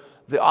so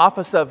the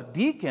office of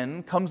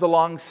deacon comes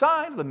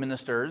alongside the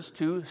ministers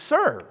to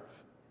serve,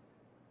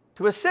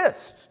 to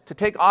assist, to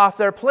take off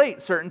their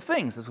plate certain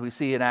things, as we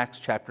see in Acts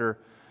chapter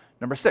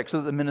number 6, so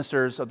that the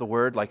ministers of the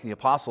word, like the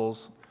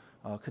apostles,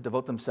 could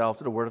devote themselves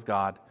to the word of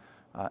God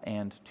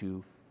and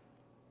to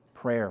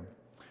prayer.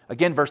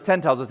 Again, verse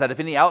 10 tells us that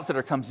if any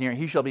outsider comes near,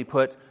 he shall be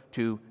put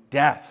to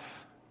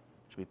death.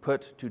 Shall be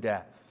put to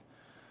death.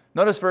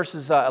 Notice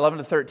verses 11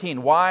 to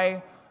 13.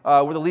 Why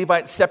were the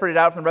Levites separated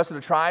out from the rest of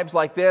the tribes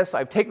like this?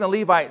 I've taken the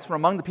Levites from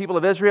among the people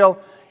of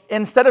Israel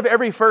instead of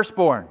every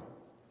firstborn.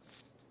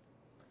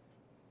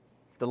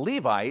 The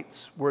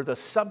Levites were the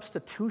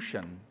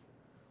substitution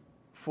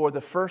for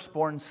the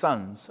firstborn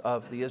sons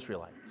of the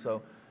Israelites.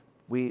 So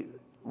we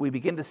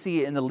begin to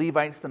see in the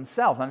Levites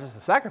themselves, not just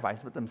a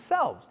sacrifice, but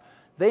themselves.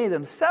 They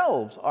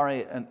themselves are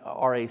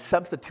a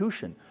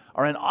substitution,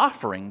 are an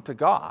offering to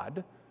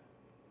God,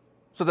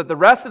 so that the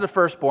rest of the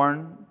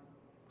firstborn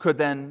could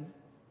then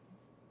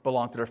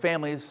belong to their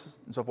families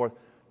and so forth.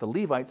 The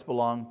Levites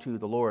belong to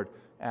the Lord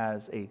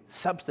as a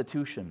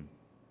substitution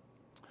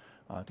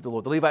to the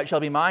Lord. The Levites shall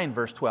be mine,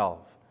 verse 12.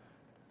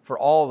 For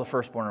all the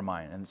firstborn are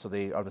mine. And so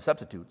they are the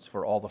substitutes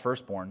for all the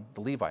firstborn,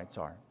 the Levites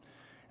are.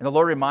 And the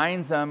Lord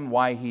reminds them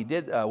why he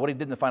did what he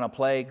did in the final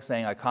plague,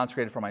 saying, I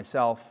consecrated for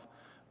myself,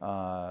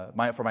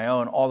 for my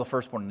own, all the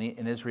firstborn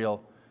in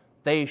Israel.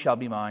 They shall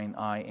be mine,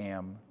 I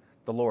am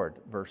the Lord.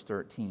 Verse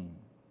 13.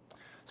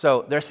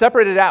 So they're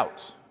separated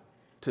out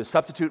to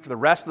substitute for the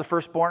rest of the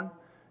firstborn,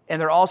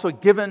 and they're also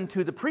given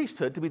to the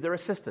priesthood to be their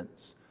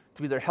assistants,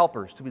 to be their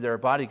helpers, to be their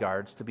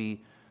bodyguards, to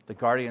be the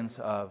guardians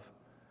of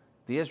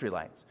the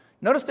Israelites.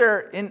 Notice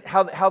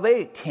how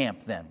they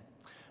camped then.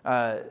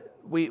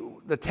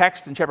 The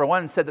text in chapter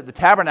 1 said that the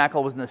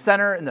tabernacle was in the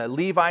center and the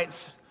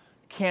Levites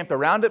camped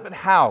around it, but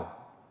how?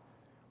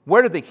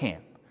 Where did they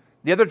camp?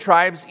 The other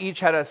tribes each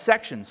had a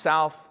section,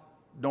 south,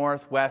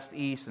 north, west,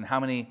 east, and how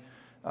many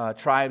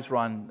tribes were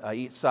on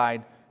each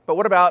side. But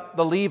what about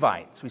the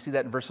Levites? We see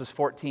that in verses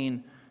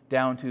 14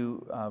 down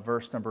to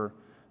verse number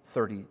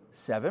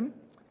 37.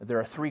 There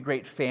are three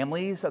great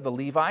families of the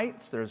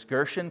Levites. There's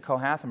Gershon,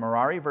 Kohath, and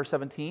Merari, verse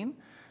 17.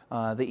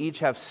 They each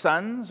have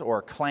sons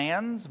or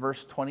clans,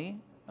 verse 20,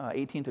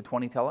 18 to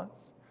 20 tell us.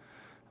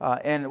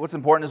 And what's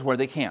important is where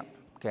they camp,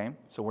 okay?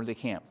 So where do they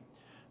camp?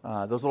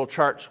 Those little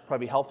charts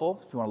probably be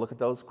helpful if you want to look at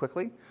those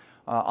quickly.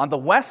 On the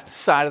west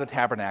side of the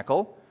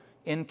tabernacle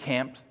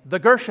encamped the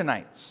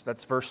Gershonites.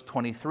 That's verse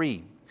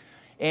 23.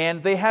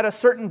 And they had a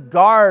certain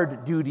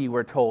guard duty,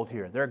 we're told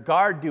here. Their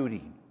guard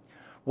duty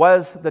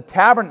was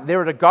they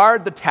were to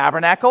guard the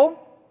tabernacle,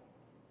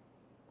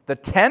 the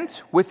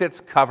tent with its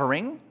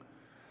covering,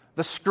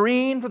 the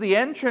screen for the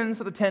entrance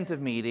of the tent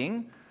of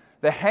meeting,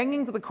 the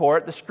hanging to the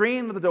court, the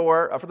screen for the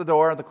door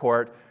of the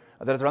court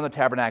that is around the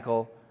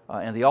tabernacle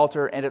and the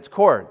altar and its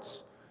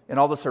cords, and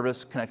all the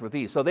service connected with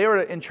these. So they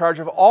were in charge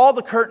of all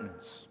the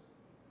curtains,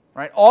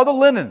 right? All the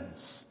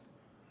linens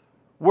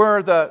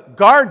were the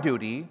guard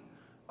duty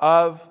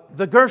of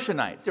the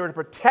Gershonites. They were to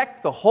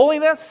protect the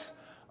holiness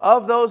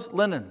of those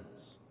linens.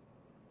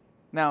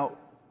 Now,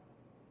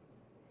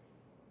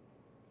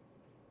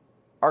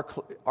 are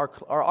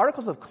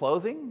articles of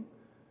clothing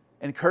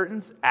and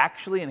curtains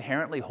actually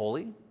inherently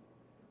holy?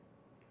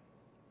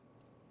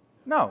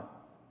 No.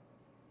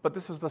 But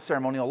this is the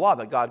ceremonial law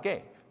that God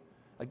gave.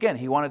 Again,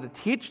 he wanted to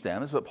teach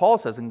them, this is what Paul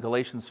says in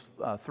Galatians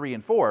 3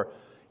 and 4.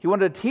 He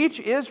wanted to teach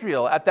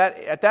Israel at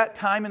that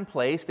time and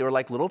place. They were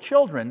like little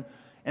children.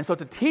 And so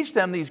to teach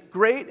them these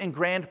great and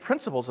grand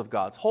principles of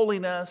God's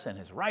holiness and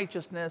his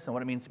righteousness and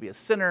what it means to be a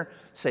sinner,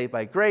 saved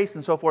by grace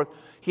and so forth,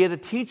 he had to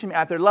teach them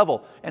at their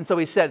level. And so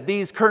he said,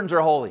 these curtains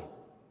are holy.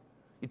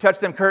 You touch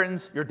them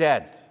curtains, you're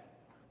dead.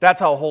 That's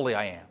how holy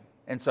I am.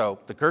 And so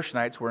the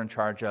Gershonites were in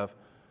charge of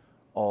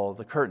all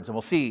the curtains. And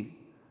we'll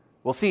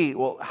see,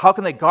 well, how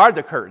can they guard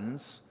the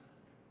curtains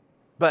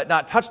but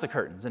not touch the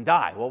curtains and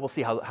die? Well, we'll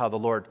see how the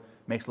Lord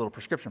makes a little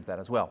prescription for that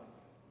as well.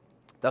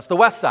 That's the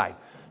west side,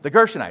 the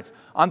Gershonites.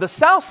 On the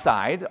south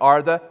side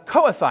are the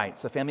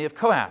Kohathites, the family of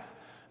Kohath,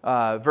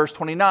 verse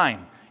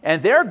 29.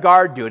 And their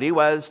guard duty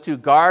was to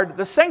guard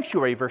the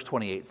sanctuary, verse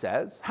 28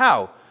 says.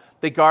 How?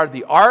 They guard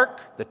the ark,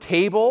 the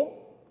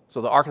table,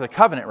 so the ark of the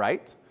covenant,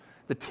 right?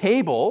 The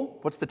table,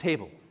 what's the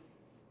table?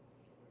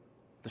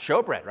 The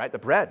showbread, right? The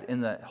bread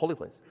in the holy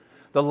place.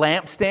 The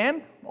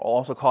lampstand,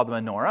 also called the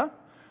menorah.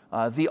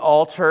 The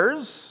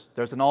altars,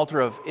 there's an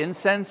altar of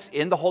incense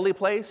in the holy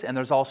place, and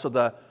there's also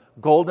the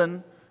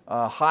golden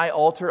high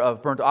altar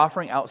of burnt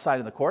offering outside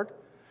in the court.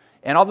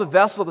 And all the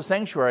vessels of the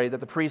sanctuary that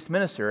the priests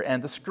minister,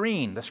 and the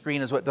screen. The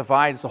screen is what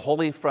divides the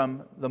holy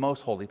from the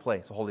most holy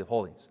place, the Holy of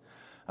Holies.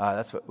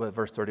 That's what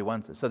verse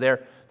 31 says. So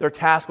their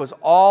task was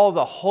all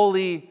the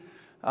holy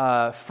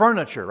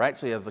furniture, right?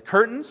 So you have the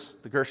curtains,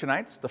 the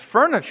Gershonites, the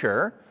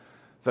furniture,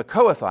 the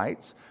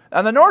Kohathites.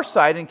 On the north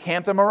side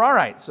encamped the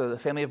Merarites, so the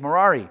family of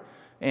Merari.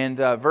 And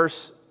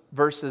verses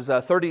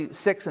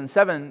 36 and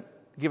 7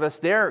 give us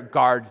their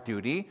guard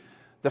duty.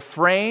 The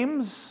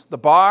frames, the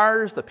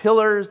bars, the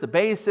pillars, the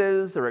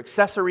bases, their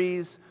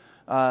accessories,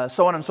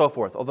 so on and so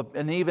forth.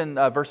 And even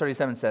verse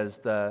 37 says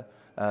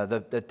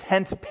the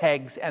tent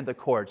pegs and the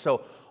cord.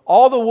 So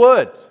all the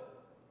wood,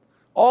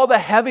 all the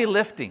heavy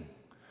lifting,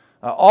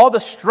 all the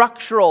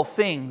structural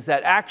things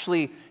that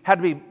actually had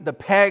to be the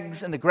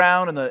pegs in the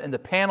ground and the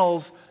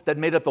panels that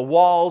made up the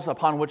walls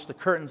upon which the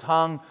curtains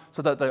hung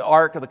so that the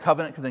Ark of the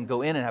Covenant could then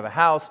go in and have a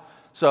house.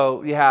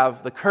 So you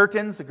have the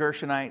curtains, the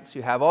Gershonites,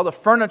 you have all the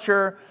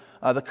furniture,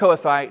 the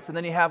Kohathites, and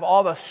then you have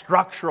all the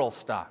structural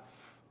stuff,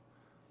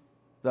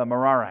 the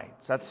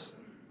Merarites. That's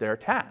their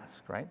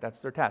task, right? That's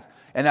their task.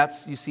 And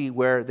that's, you see,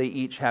 where they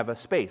each have a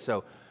space.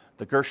 So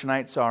the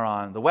Gershonites are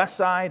on the west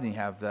side, and you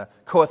have the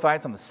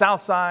Kohathites on the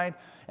south side,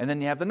 and then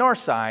you have the north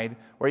side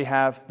where you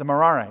have the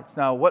Merarites.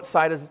 Now, what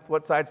side's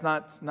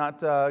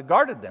not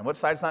guarded then? What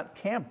side's not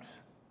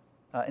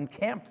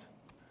encamped?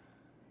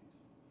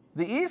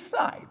 The east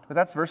side. But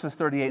that's verses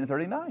 38 and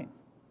 39.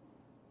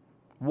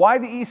 Why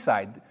the east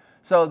side?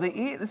 So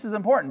this is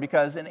important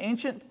because in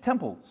ancient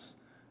temples,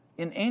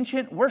 in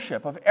ancient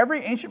worship of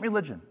every ancient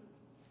religion,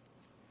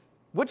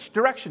 which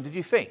direction did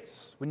you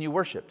face when you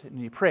worshiped and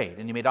you prayed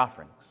and you made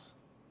offerings?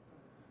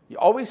 You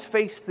always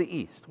faced the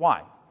east.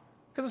 Why?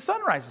 Because the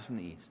sun rises from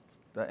the east,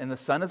 and the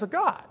sun is a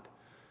god.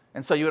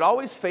 And so you would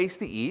always face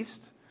the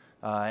east,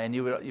 and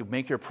you would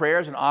make your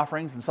prayers and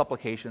offerings and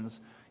supplications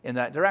in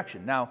that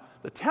direction. Now,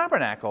 the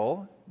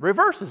tabernacle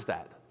reverses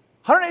that,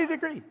 180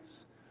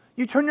 degrees.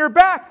 You turn your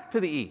back to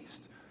the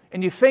east,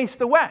 and you face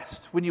the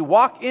west. When you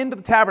walk into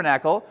the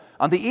tabernacle,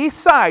 on the east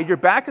side, your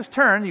back is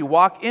turned, you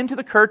walk into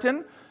the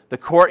curtain, the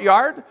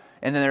courtyard,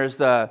 and then there's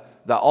the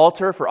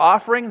altar for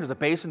offering, there's a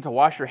basin to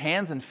wash your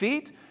hands and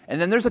feet,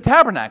 and then there's a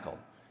tabernacle.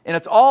 And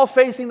it's all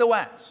facing the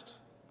west.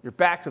 You're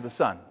back to the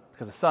sun,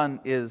 because the sun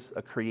is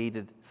a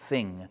created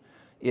thing.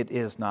 It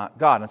is not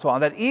God. And so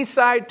on that east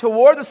side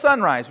toward the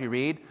sunrise, we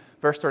read,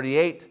 verse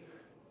 38,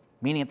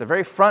 meaning at the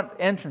very front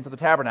entrance of the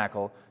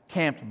tabernacle,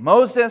 camped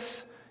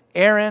Moses,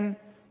 Aaron,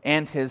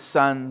 and his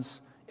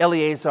sons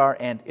Eleazar,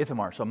 and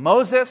Ithamar. So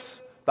Moses,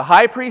 the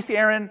high priest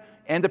Aaron,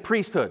 and the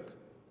priesthood,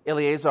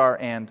 Eleazar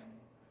and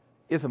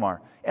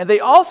Ithamar. And they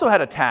also had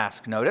a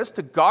task, notice,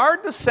 to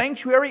guard the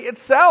sanctuary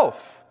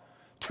itself,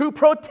 to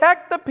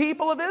protect the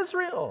people of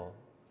Israel.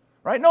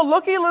 Right? No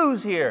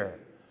looky-loos here.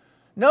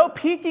 No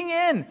peeking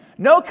in.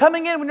 No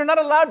coming in when you're not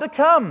allowed to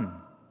come.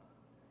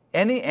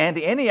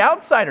 Any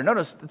outsider.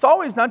 Notice, it's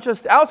always not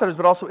just outsiders,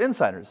 but also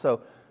insiders. So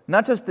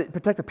not just to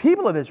protect the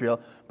people of Israel,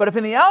 but if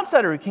any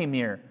outsider who came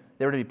near,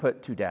 they were to be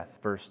put to death.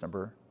 Verse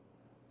number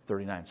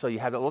 39. So you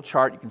have that little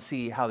chart. You can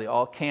see how they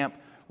all camp,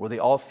 where they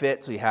all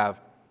fit. So you have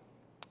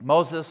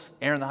Moses,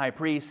 Aaron the high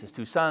priest, his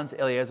two sons,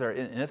 Eleazar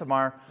and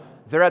Ithamar.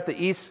 They're at the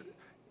east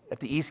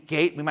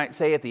gate, we might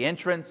say, at the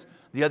entrance.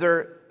 The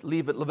other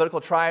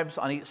Levitical tribes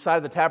on each side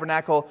of the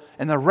tabernacle,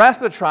 and the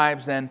rest of the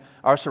tribes then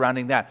are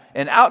surrounding that.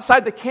 And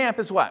outside the camp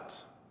is what?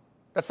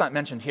 That's not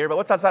mentioned here, but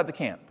what's outside the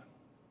camp?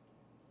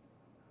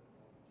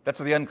 That's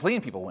where the unclean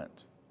people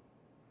went,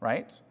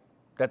 right?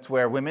 That's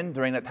where women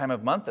during that time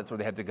of month, that's where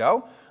they had to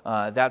go.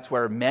 That's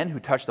where men who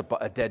touched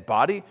a dead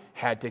body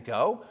had to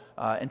go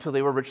until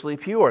they were ritually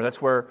pure.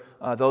 That's where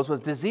those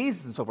with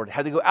diseases and so forth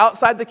had to go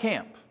outside the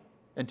camp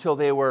until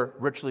they were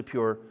ritually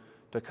pure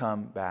to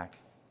come back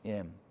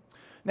in.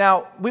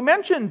 Now, we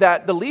mentioned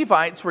that the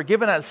Levites were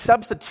given as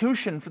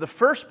substitution for the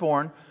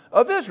firstborn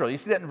of Israel. You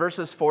see that in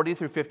verses 40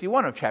 through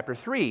 51 of chapter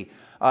 3.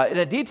 And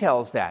it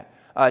details that.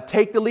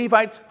 Take the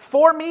Levites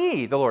for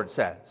me, the Lord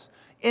says,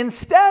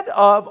 instead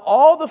of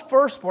all the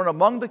firstborn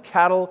among the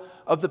cattle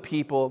of the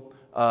people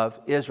of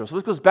Israel. So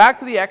this goes back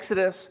to the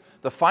Exodus.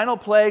 The final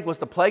plague was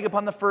the plague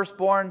upon the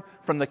firstborn,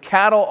 from the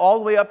cattle all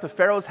the way up to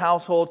Pharaoh's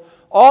household.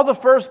 All the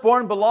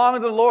firstborn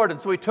belonged to the Lord,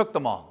 and so he took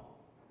them all.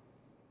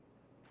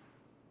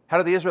 How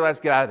did the Israelites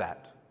get out of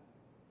that?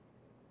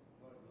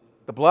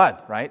 The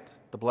blood, right?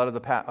 The blood of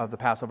the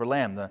Passover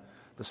lamb, the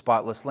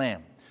spotless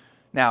lamb.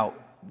 Now,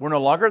 we're no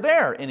longer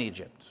there in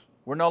Egypt.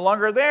 We're no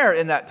longer there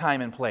in that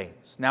time and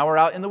place. Now we're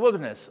out in the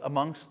wilderness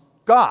amongst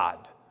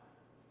God.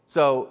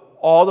 So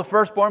all the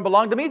firstborn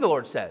belong to me, the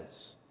Lord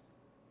says.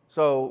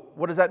 So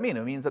what does that mean?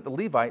 It means that the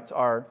Levites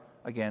are,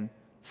 again,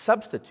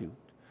 substitute.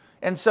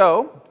 And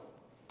so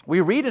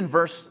we read in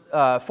verse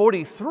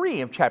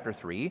 43 of chapter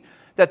 3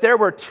 that there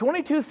were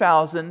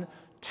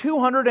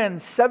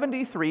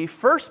 22,273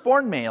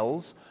 firstborn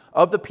males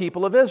of the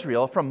people of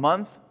Israel from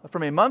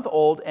a month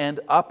old and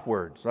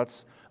upwards.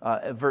 That's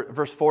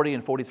verse 40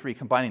 and 43,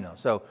 combining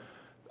those. So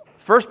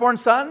firstborn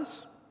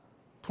sons,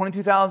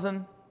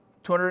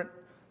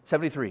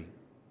 22,273.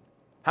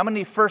 How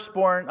many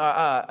firstborn,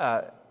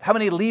 how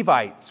many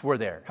Levites were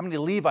there? How many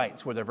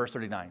Levites were there, verse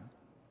 39?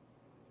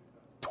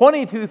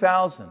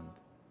 22,000.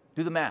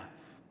 Do the math.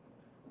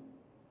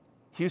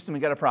 Houston, we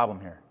got a problem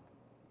here.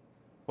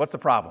 What's the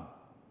problem?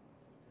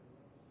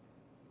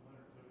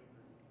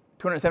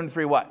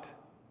 273 what?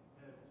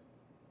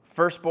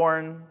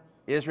 Firstborn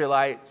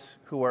Israelites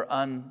who were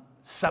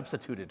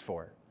unsubstituted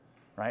for,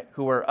 right?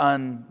 Who were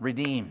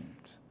unredeemed,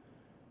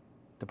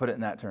 to put it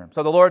in that term.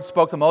 So the Lord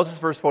spoke to Moses,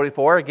 verse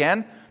 44,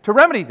 again, to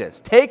remedy this.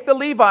 Take the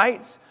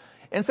Levites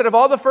instead of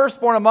all the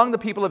firstborn among the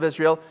people of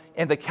Israel,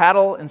 and the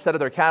cattle instead of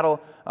their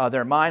cattle,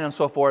 their mine, and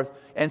so forth.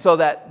 And so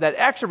that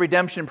extra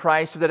redemption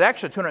price, so that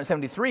extra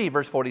 273,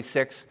 verse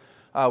 46,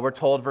 we're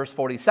told, verse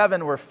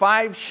 47, were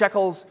 5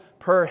 shekels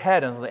per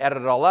head. And they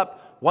added it all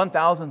up,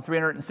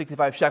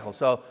 1,365 shekels.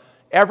 So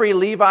every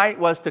Levite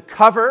was to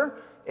cover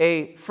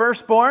a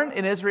firstborn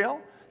in Israel.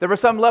 There were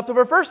some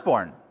leftover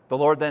firstborn. The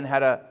Lord then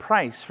had a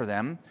price for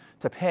them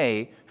to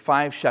pay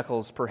 5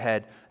 shekels per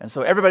head. And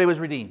so everybody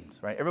was redeemed,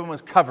 right? Everyone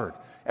was covered.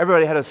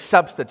 Everybody had a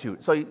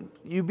substitute. So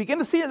you begin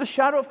to see the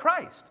shadow of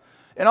Christ.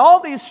 In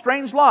all these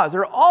strange laws, there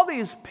are all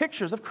these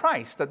pictures of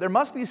Christ, that there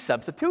must be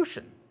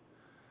substitution.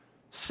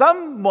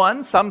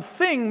 Someone,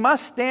 something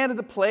must stand in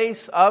the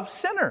place of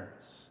sinners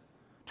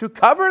to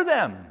cover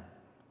them,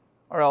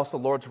 or else the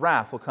Lord's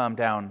wrath will come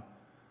down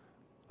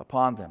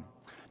upon them.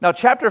 Now,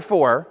 chapter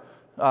 4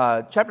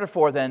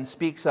 then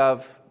speaks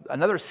of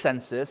another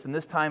census, and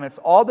this time it's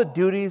all the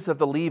duties of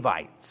the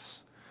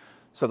Levites.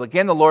 So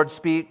again, the Lord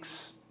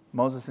speaks,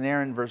 Moses and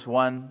Aaron, verse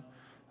 1,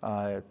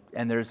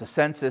 and there's a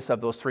census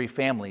of those 3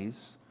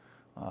 families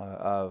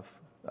of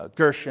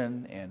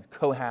Gershon and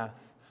Kohath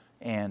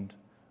and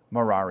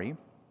Merari.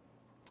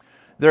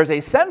 There's a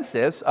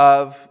census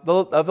of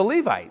the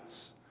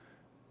Levites.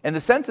 And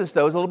the census,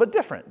 though, is a little bit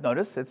different.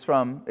 Notice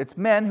it's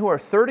men who are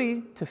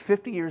 30 to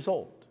 50 years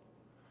old.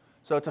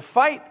 So to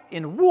fight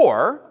in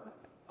war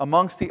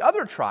amongst the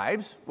other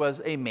tribes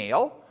was a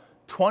male,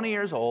 20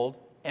 years old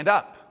and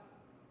up.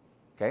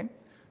 Okay?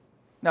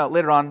 Now,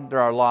 later on, there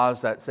are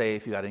laws that say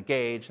if you got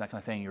engaged, that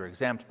kind of thing, you're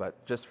exempt.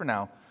 But just for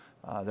now,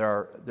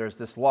 there's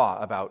this law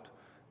about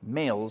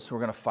males who are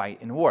going to fight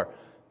in war.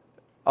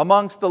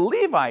 Amongst the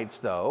Levites,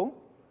 though,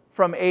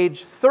 from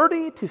age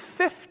 30 to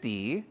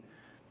 50,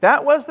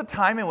 that was the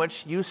time in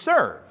which you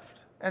served.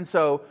 And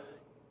so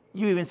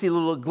you even see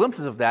little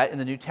glimpses of that in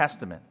the New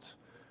Testament.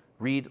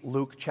 Read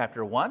Luke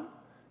chapter 1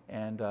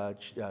 and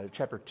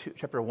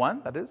chapter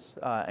 1, that is,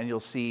 and you'll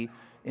see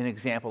an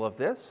example of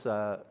this.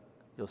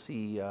 You'll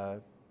see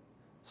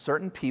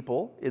certain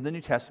people in the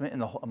New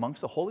Testament,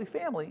 amongst the Holy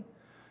Family,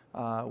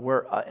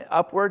 were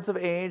upwards of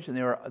age, and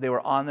they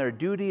were on their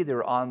duty, they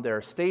were on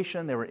their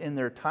station, they were in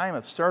their time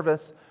of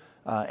service,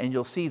 and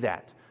you'll see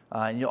that.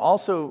 And you'll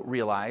also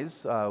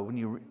realize when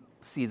you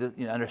see that,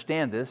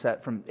 understand this,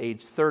 that from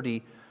age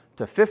 30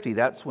 to 50,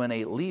 that's when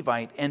a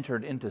Levite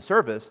entered into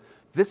service.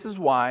 This is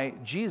why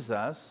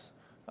Jesus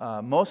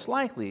most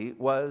likely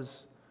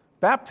was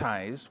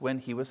baptized when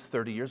he was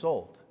 30 years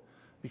old,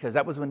 because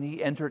that was when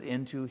he entered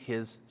into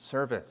his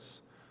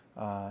service.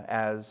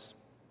 As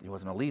he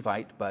wasn't a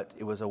Levite, but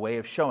it was a way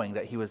of showing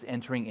that he was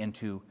entering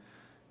into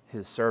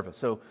his service.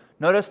 So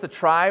notice the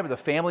tribe, the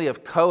family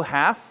of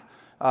Kohath,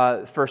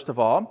 first of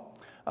all.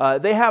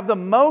 They have the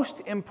most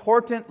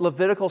important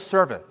Levitical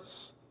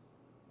service.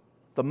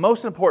 The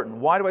most important.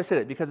 Why do I say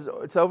that? Because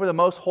it's over the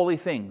most holy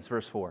things,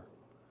 verse 4.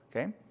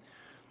 Okay?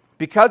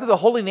 Because of the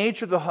holy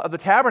nature of the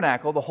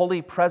tabernacle, the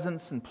holy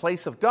presence and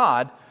place of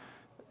God,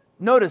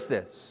 notice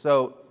this.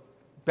 So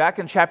back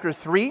in chapter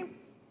 3,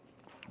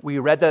 we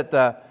read that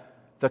the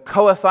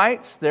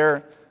Kohathites,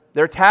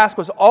 their task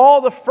was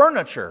all the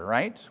furniture,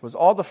 right?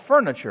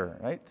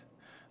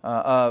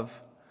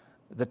 Of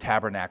the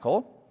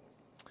tabernacle.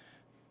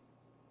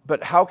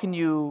 But how can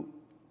you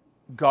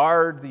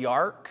guard the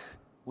ark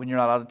when you're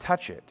not allowed to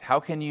touch it? How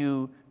can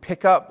you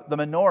pick up the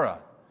menorah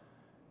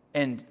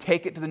and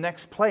take it to the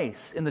next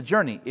place in the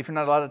journey if you're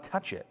not allowed to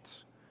touch it?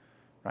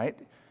 Right?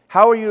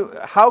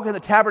 How can the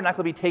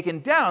tabernacle be taken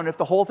down if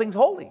the whole thing's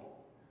holy?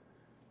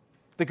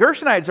 The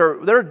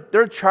Gershonites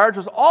they're charged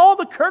with all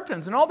the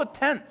curtains and all the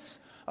tents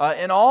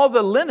and all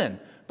the linen.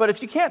 But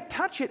if you can't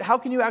touch it, how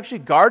can you actually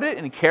guard it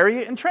and carry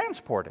it and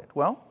transport it?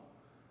 Well,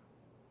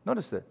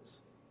 notice this.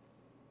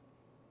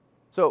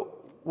 So,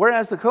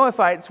 whereas the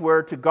Kohathites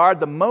were to guard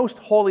the most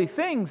holy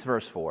things,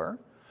 verse 4,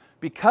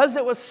 because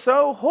it was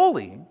so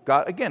holy,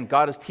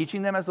 God is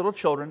teaching them as little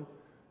children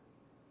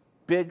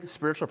big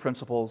spiritual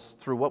principles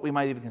through what we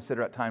might even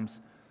consider at times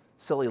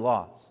silly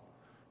laws.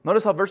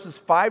 Notice how verses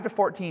 5 to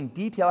 14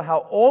 detail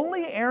how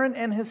only Aaron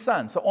and his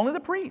sons, so only the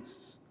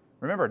priests,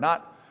 remember,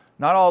 not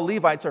all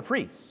Levites are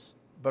priests,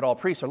 but all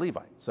priests are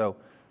Levites. So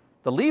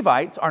the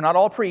Levites are not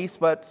all priests,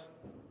 but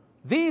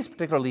these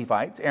particular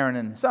Levites, Aaron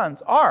and his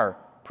sons, are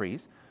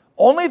priests.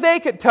 Only they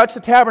could touch the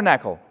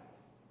tabernacle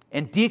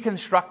and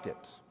deconstruct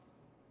it,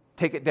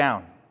 take it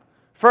down.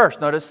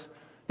 First, notice,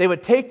 they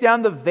would take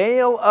down the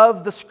veil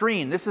of the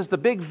screen. This is the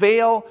big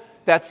veil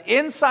that's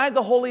inside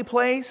the holy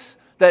place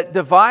that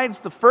divides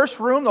the first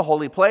room, the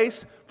holy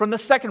place, from the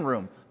second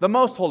room, the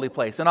most holy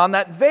place. And on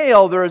that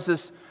veil,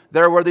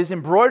 there were these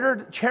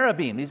embroidered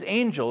cherubim, these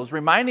angels,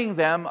 reminding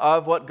them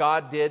of what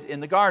God did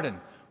in the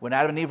garden. When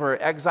Adam and Eve were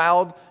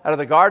exiled out of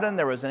the garden,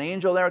 there was an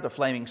angel there with a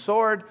flaming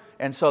sword.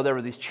 And so there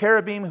were these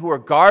cherubim who were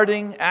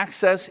guarding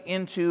access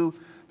into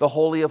the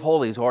Holy of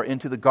Holies, or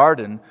into the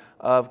garden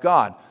of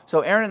God.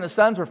 So Aaron and the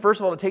sons were first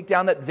of all to take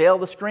down that veil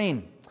of the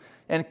screen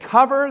and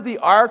cover the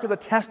ark of the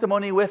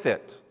testimony with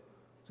it.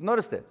 So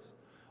notice this.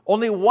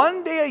 Only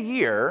one day a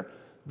year,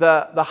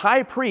 the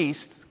high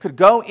priest could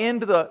go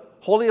into the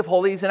Holy of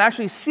Holies and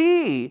actually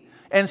see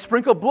and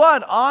sprinkle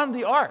blood on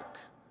the ark.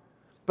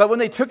 But when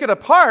they took it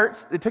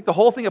apart, they took the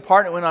whole thing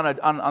apart and went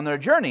on their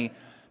journey,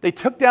 they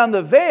took down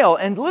the veil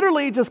and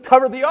literally just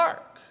covered the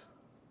ark,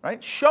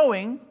 right?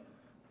 Showing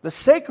the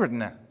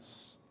sacredness,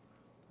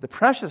 the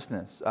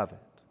preciousness of it.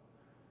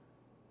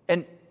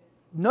 And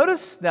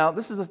notice now,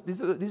 these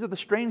are the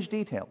strange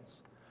details.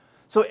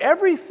 So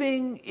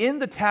everything in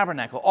the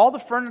tabernacle, all the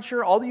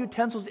furniture, all the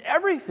utensils,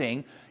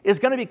 everything is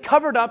going to be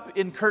covered up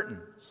in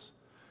curtains.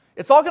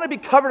 It's all going to be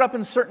covered up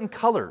in certain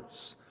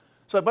colors.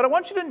 But I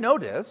want you to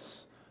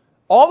notice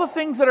all the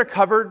things that are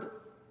covered,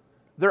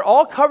 they're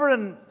all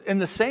covered in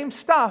the same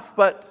stuff,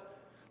 but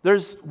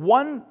there's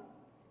one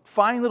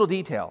fine little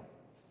detail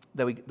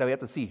that we have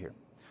to see here.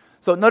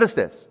 So notice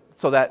this.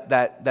 So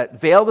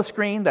that veil of the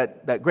screen,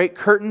 that great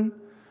curtain,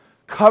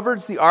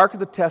 covers the Ark of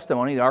the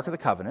Testimony, the Ark of the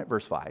Covenant,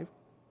 verse 5.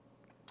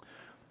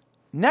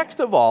 Next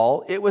of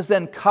all, it was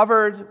then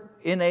covered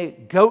in a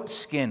goat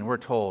skin, we're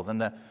told.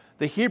 And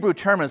the Hebrew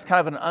term is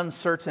kind of an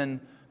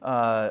uncertain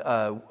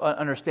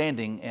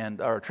understanding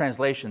or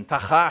translation.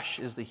 Tachash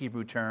is the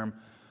Hebrew term.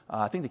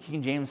 I think the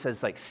King James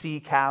says like sea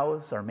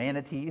cows or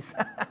manatees,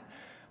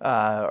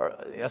 or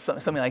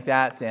something like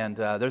that. And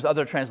there's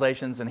other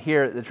translations, and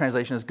here the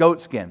translation is goat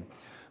skin.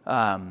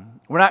 We're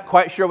not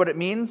quite sure what it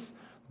means,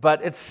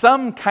 but it's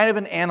some kind of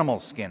an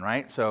animal skin,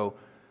 right? So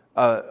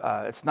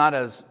it's not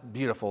as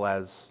beautiful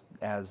as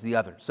the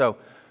other. So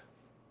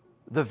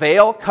the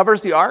veil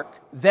covers the ark.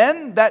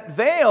 Then that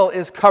veil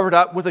is covered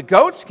up with a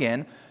goat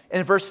skin.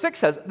 And verse 6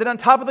 says, then on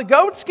top of the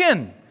goat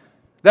skin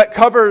that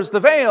covers the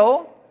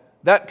veil,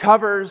 that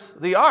covers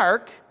the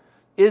ark,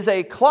 is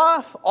a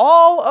cloth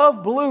all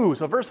of blue.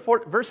 So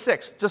verse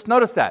 6, just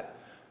notice that,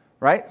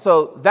 right?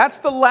 So that's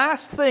the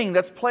last thing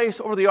that's placed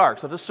over the ark.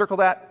 So just circle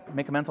that,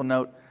 make a mental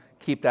note,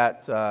 keep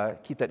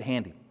that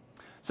handy.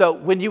 So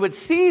when you would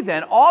see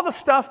then all the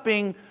stuff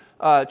being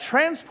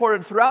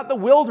transported throughout the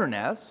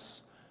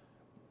wilderness,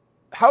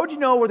 how would you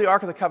know where the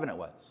Ark of the Covenant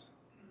was?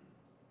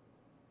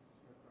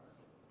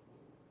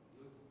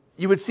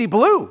 you would see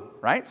blue,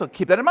 right? So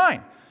keep that in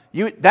mind.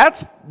 You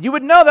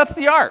would know that's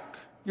the ark.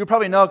 You would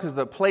probably know because of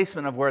the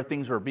placement of where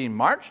things were being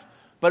marched,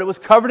 but it was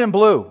covered in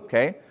blue,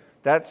 okay?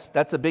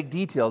 That's a big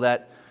detail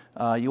that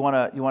you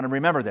want to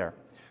remember there.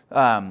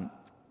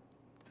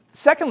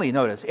 Secondly,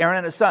 notice Aaron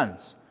and his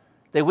sons.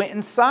 They went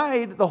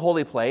inside the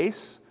holy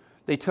place.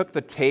 They took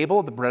the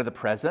table, the bread of the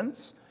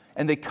presence,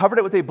 and they covered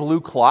it with a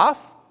blue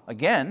cloth,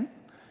 again.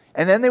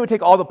 And then they would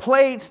take all the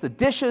plates, the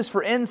dishes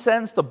for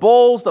incense, the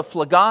bowls, the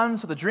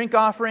flagons for the drink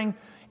offering,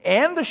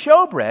 and the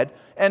showbread,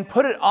 and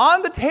put it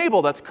on the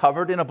table that's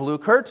covered in a blue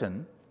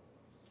curtain.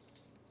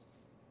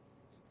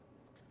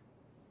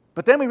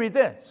 But then we read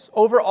this.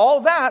 Over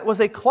all that was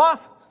a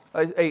cloth,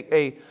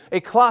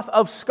 a cloth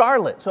of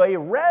scarlet, so a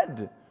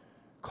red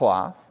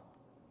cloth.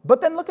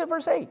 But then look at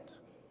verse 8.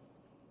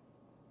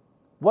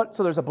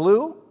 So there's a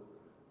blue,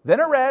 then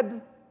a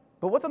red,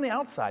 but what's on the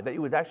outside that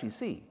you would actually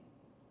see?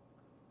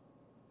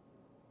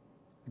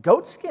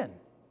 Goat skin.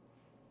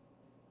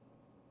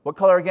 What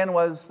color again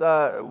was,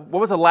 what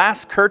was the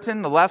last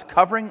curtain, the last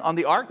covering on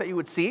the ark that you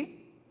would see?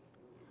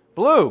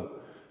 Blue.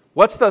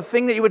 What's the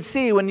thing that you would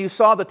see when you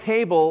saw the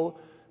table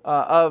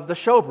of the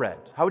showbread?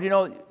 How would you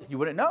know? You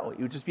wouldn't know. It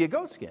would just be a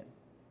goat skin,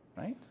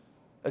 right?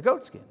 A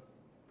goat skin.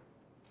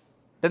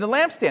 Then the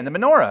lampstand, the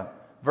menorah,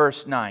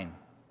 verse 9.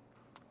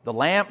 The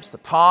lamps, the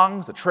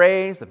tongs, the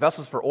trays, the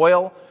vessels for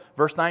oil.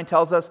 Verse 9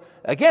 tells us,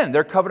 again,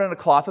 they're covered in a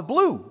cloth of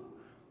blue.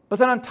 But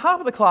then on top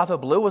of the cloth of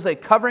blue was a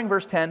covering,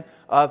 verse 10,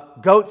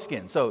 of goat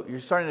skin. So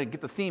you're starting to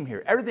get the theme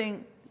here.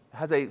 Everything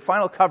has a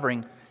final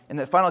covering, and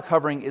that final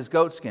covering is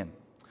goat skin.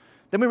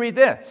 Then we read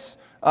this,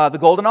 the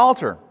golden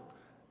altar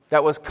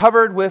that was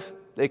covered with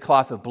a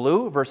cloth of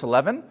blue, verse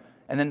 11.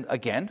 And then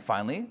again,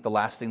 finally, the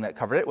last thing that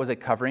covered it was a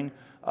covering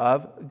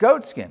of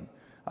goat skin.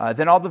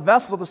 Then all the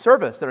vessels of the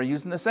service that are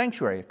used in the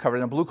sanctuary, covered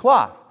in a blue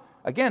cloth.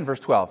 Again, verse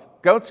 12,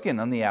 goat skin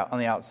on the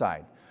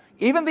outside.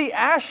 Even the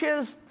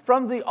ashes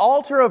from the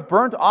altar of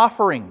burnt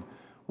offering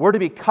were to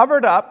be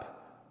covered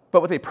up,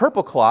 but with a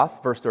purple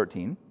cloth, verse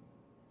 13. And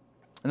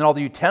then all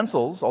the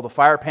utensils, all the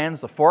fire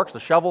pans, the forks, the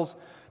shovels,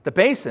 the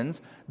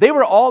basins, they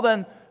were all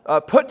then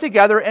put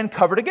together and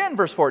covered again,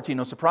 verse 14,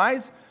 no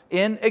surprise,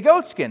 in a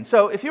goat skin.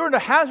 So if you were to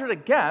hazard a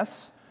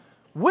guess,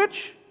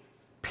 which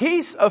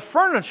piece of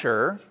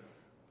furniture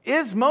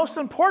is most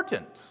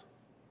important?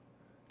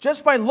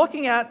 Just by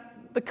looking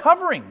at the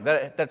covering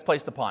that's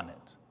placed upon it.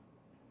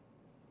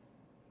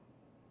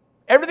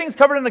 Everything's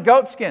covered in a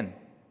goat skin.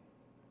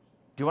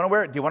 Do you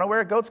want to wear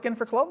a goat skin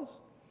for clothes?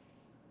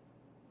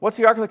 What's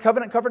the Ark of the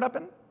Covenant covered up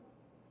in?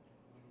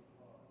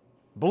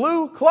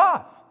 Blue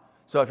cloth.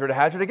 So if you're to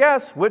hazard a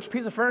guess, which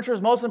piece of furniture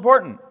is most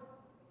important?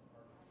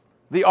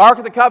 The Ark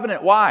of the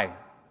Covenant. Why?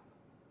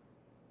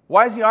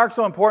 Why is the Ark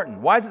so important?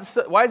 Why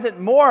is it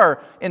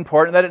more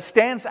important that it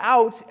stands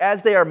out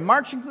as they are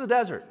marching through the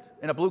desert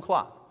in a blue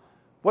cloth?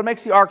 What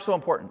makes the Ark so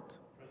important?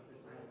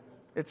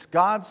 It's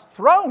God's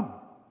throne.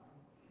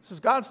 This is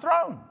God's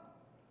throne.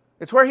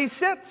 It's where He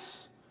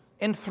sits,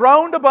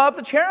 enthroned above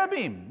the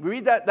cherubim. We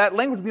read that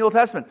language in the Old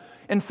Testament.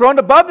 Enthroned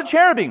above the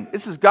cherubim.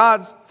 This is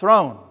God's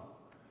throne.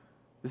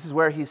 This is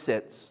where He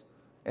sits.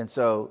 And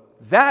so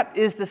that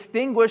is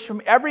distinguished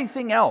from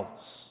everything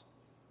else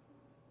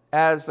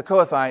as the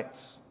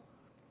Kohathites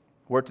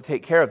were to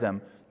take care of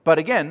them. But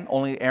again,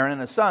 only Aaron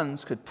and his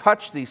sons could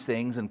touch these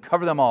things and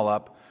cover them all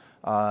up,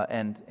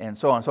 and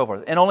so on and so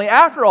forth. And only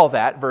after all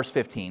that, verse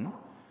 15,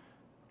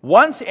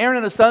 once Aaron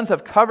and his sons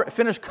have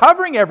finished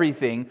covering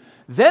everything,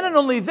 then and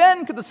only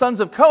then could the sons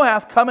of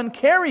Kohath come and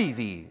carry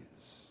these.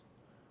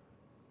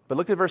 But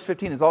look at verse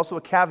 15. There's also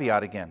a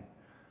caveat again.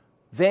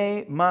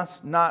 They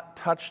must not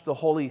touch the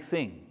holy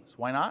things.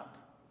 Why not?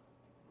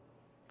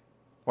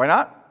 Why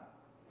not?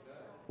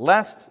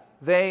 Lest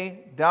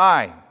they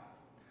die.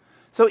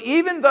 So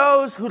even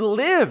those who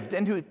lived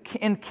and who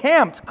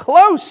encamped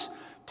close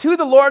to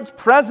the Lord's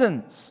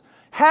presence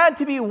had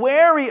to be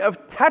wary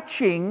of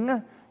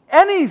touching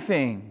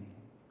anything.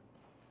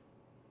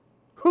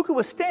 Who could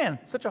withstand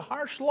such a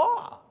harsh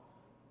law?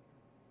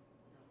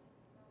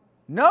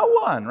 No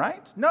one,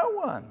 right? No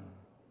one.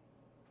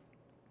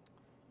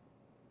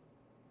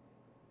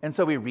 And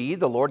so we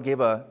read the Lord gave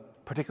a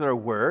particular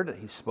word that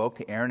He spoke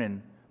to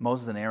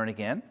Moses and Aaron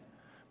again.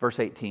 Verse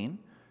 18,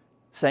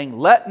 saying,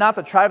 "Let not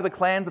the tribe of the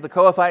clans of the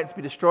Kohathites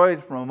be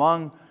destroyed from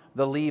among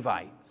the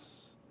Levites."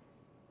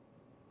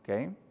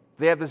 Okay?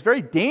 They have this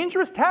very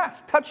dangerous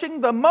task, touching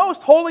the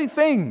most holy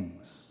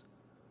things.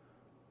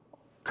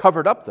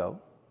 Covered up, though.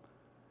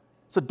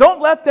 So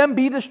don't let them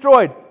be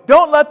destroyed.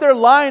 Don't let their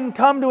line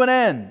come to an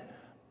end.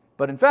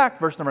 But in fact,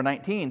 verse number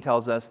 19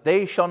 tells us,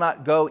 "They shall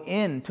not go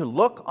in to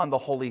look on the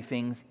holy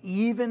things,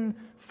 even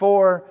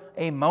for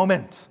a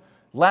moment,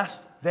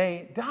 lest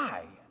they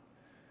die."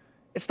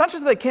 It's not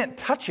just that they can't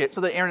touch it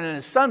so that Aaron and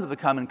his sons have to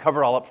come and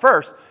cover it all up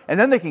first, and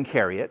then they can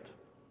carry it.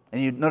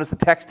 And you notice the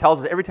text tells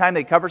us every time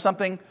they cover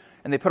something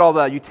and they put all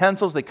the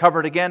utensils, they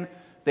cover it again,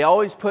 they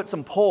always put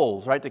some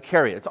poles, right, to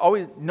carry it. It's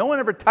always, no one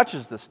ever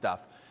touches this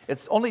stuff.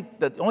 The only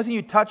thing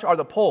you touch are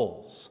the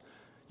poles.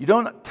 You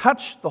don't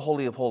touch the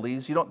Holy of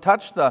Holies. You don't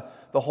touch the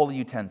holy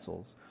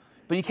utensils.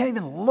 But you can't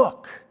even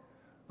look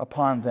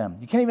upon them.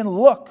 You can't even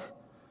look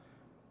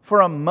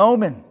for a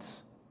moment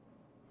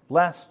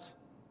lest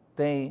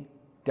they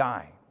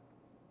die.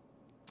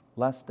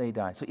 Lest they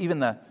die. So even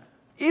the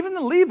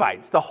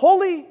Levites, the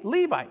holy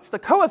Levites, the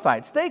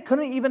Kohathites, they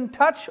couldn't even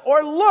touch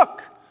or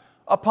look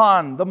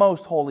upon the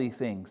most holy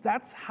things.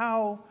 That's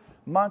how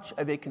much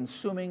of a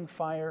consuming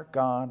fire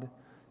God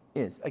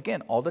is.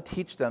 Again, all to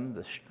teach them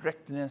the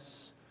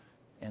strictness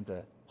and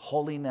the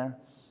holiness,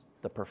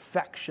 the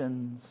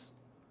perfections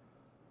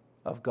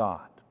of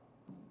God.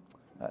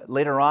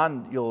 Later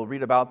on, you'll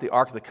read about the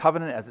Ark of the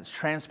Covenant as it's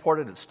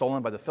transported. It's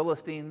stolen by the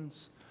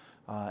Philistines,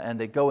 and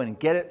they go and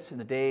get it in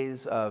the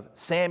days of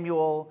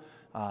Samuel,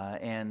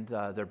 and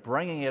they're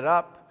bringing it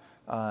up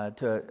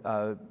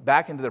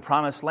back into the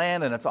promised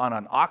land, and it's on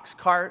an ox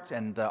cart,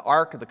 and the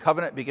Ark of the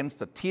Covenant begins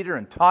to teeter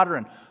and totter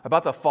and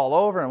about to fall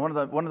over, and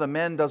one of the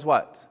men does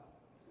what?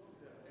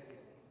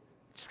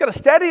 Just got to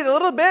steady it a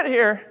little bit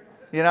here,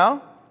 you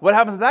know? What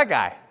happens to that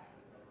guy?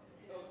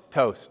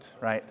 Toast,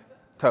 right?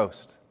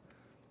 Toast.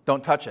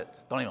 Don't touch it.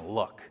 Don't even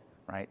look,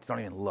 right? Don't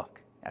even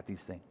look at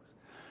these things.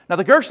 Now,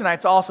 the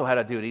Gershonites also had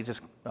a duty.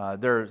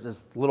 They're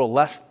just a little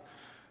less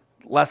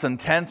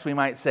intense, we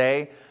might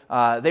say.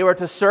 They were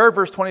to serve,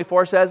 verse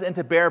 24 says, and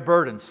to bear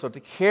burdens, so to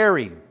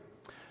carry.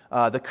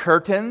 The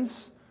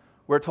curtains,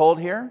 we're told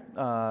here,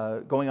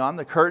 going on.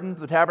 The curtains,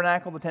 the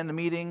tabernacle, the tent of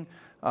meeting,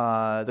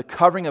 the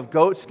covering of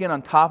goat skin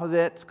on top of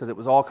it, because it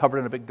was all covered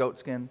in a big goat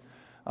skin.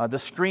 The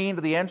screen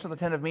to the entrance of the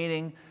tent of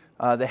meeting,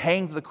 the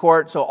hanging to the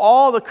court. So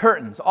all the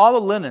curtains, all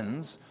the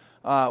linens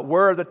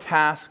were the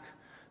task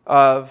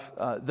of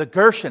the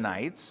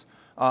Gershonites.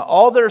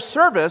 All their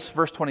service,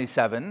 verse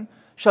 27,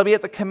 shall be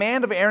at the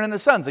command of Aaron and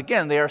his sons.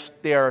 Again, they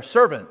are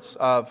servants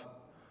of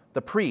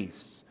the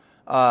priests.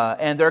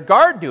 And their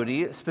guard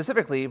duty,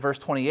 specifically, verse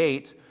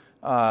 28,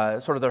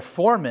 sort of their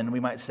foreman, we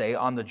might say,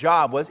 on the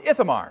job was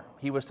Ithamar.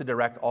 He was to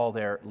direct all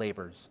their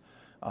labors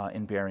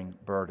in bearing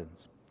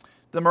burdens.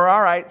 The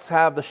Merarites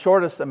have the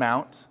shortest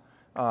amount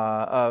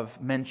of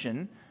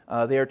mention.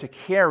 They are to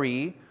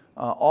carry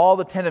all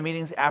the tent of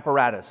meetings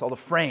apparatus, all the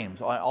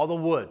frames, all the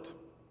wood,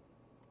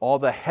 all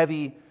the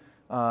heavy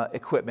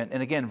equipment.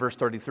 And again, verse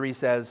 33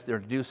 says they're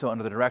to do so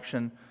under the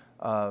direction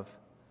of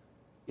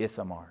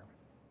Ithamar.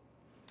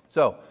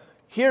 So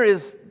here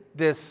is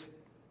this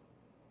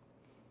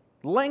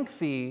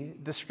lengthy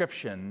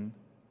description,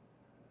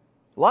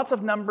 lots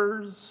of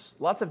numbers,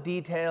 lots of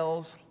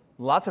details,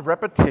 lots of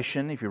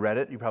repetition. If you read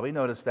it, you probably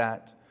noticed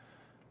that.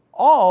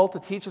 All to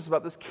teach us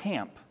about this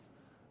camp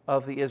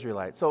of the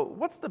Israelites. So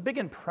what's the big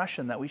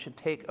impression that we should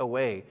take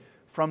away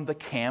from the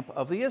camp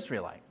of the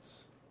Israelites?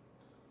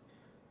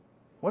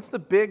 What's the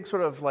big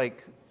sort of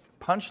like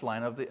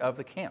punchline of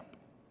the camp?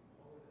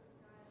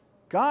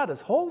 God is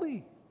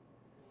holy.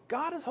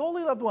 God is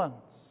holy, loved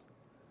ones.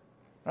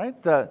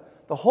 Right? The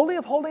Holy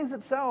of Holies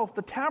itself,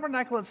 the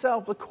tabernacle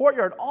itself, the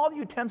courtyard, all the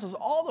utensils,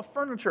 all the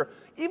furniture,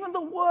 even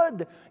the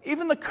wood,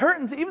 even the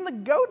curtains, even the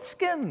goat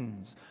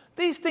skins.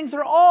 These things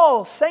are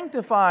all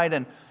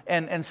sanctified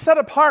and set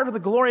apart for the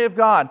glory of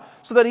God,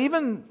 so that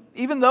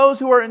even those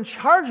who are in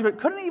charge of it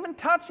couldn't even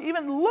touch,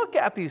 even look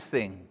at these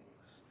things.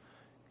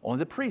 Only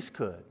the priest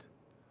could.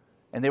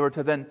 And they were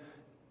to then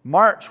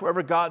march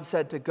wherever God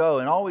said to go,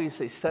 and always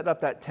they set up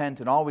that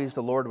tent, and always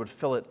the Lord would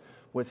fill it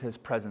with His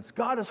presence.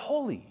 God is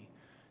holy.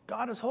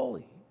 God is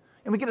holy.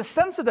 And we get a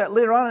sense of that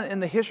later on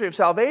in the history of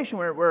salvation,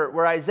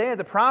 where Isaiah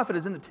the prophet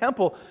is in the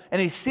temple and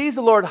he sees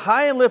the Lord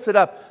high and lifted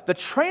up, the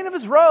train of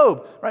His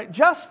robe, right?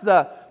 Just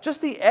the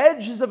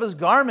edges of His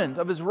garment,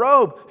 of His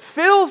robe,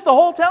 fills the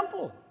whole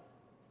temple.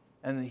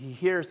 And he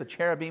hears the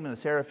cherubim and the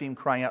seraphim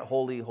crying out,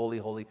 "Holy, holy,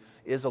 holy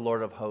is the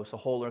Lord of hosts. The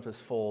whole earth is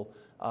full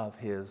of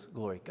His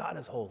glory." God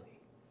is holy.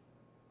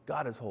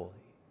 God is holy.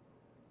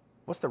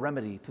 What's the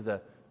remedy to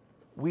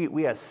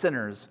we as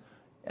sinners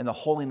and the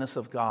holiness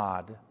of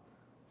God?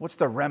 What's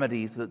the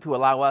remedy to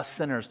allow us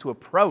sinners to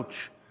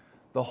approach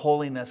the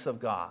holiness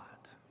of God?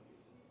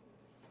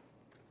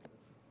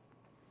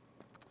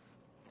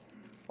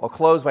 I'll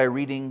close by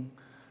reading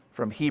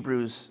from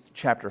Hebrews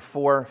chapter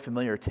 4,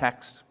 familiar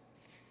text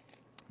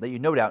that you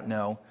no doubt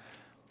know.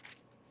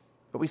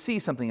 But we see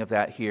something of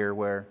that here,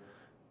 where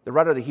the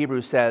writer of the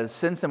Hebrews says,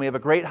 "Since then we have a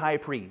great high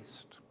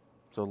priest,"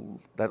 so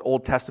that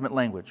Old Testament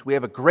language, "we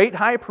have a great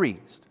high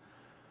priest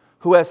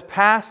who has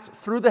passed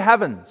through the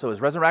heavens," so His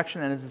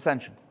resurrection and His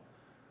ascension,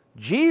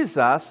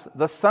 "Jesus,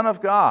 the Son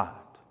of God.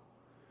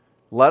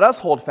 Let us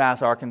hold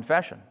fast our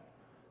confession.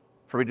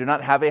 For we do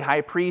not have a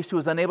high priest who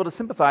is unable to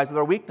sympathize with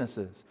our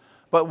weaknesses,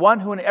 but one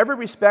who in every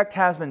respect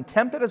has been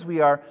tempted as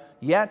we are,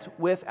 yet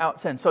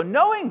without sin." So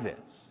knowing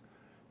this,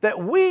 that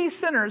we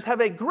sinners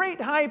have a great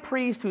high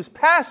priest who's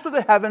passed through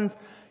the heavens,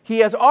 He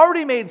has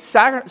already made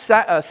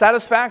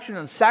satisfaction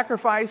and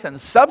sacrifice and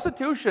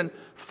substitution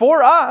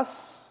for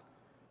us.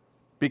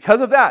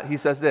 Because of that, he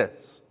says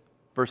this,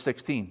 verse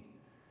 16,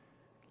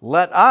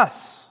 "Let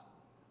us,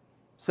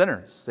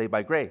 sinners, saved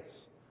by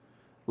grace,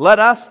 let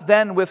us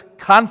then with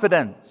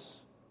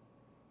confidence,"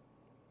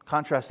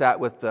 contrast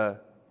that with the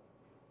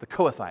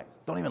Kohathites,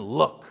 don't even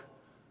look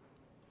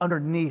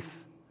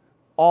underneath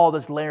all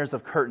these layers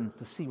of curtains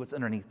to see what's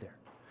underneath there.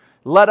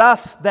 Let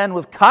us then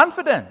with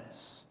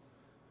confidence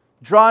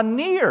draw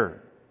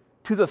near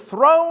to the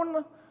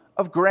throne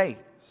of grace.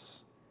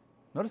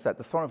 Notice that,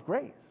 the throne of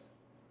grace.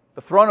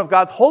 The throne of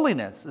God's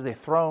holiness is a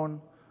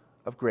throne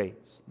of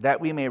grace, that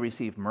we may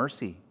receive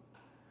mercy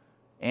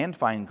and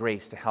find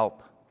grace to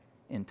help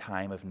in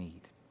time of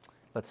need.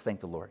 Let's thank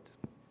the Lord.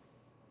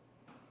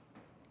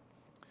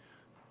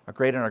 Our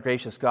great and our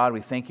gracious God,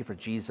 we thank you for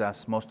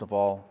Jesus most of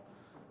all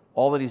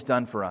that he's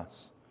done for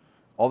us,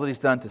 all that he's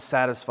done to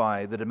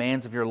satisfy the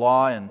demands of your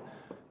law and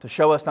to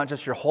show us not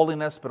just your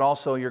holiness, but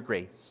also your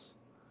grace.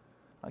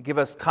 Give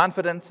us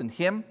confidence in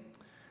him.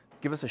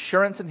 Give us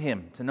assurance in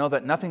him to know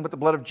that nothing but the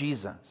blood of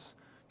Jesus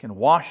can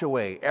wash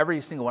away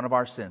every single one of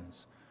our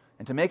sins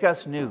and to make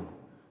us new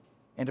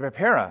and to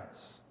prepare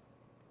us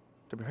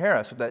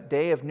for that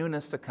day of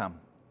newness to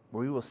come,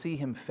 where we will see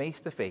him face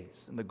to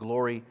face in the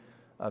glory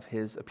of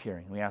his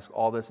appearing. We ask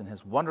all this in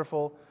his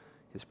wonderful,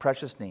 his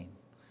precious name.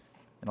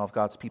 And all of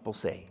God's people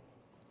say,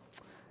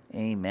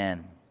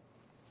 amen.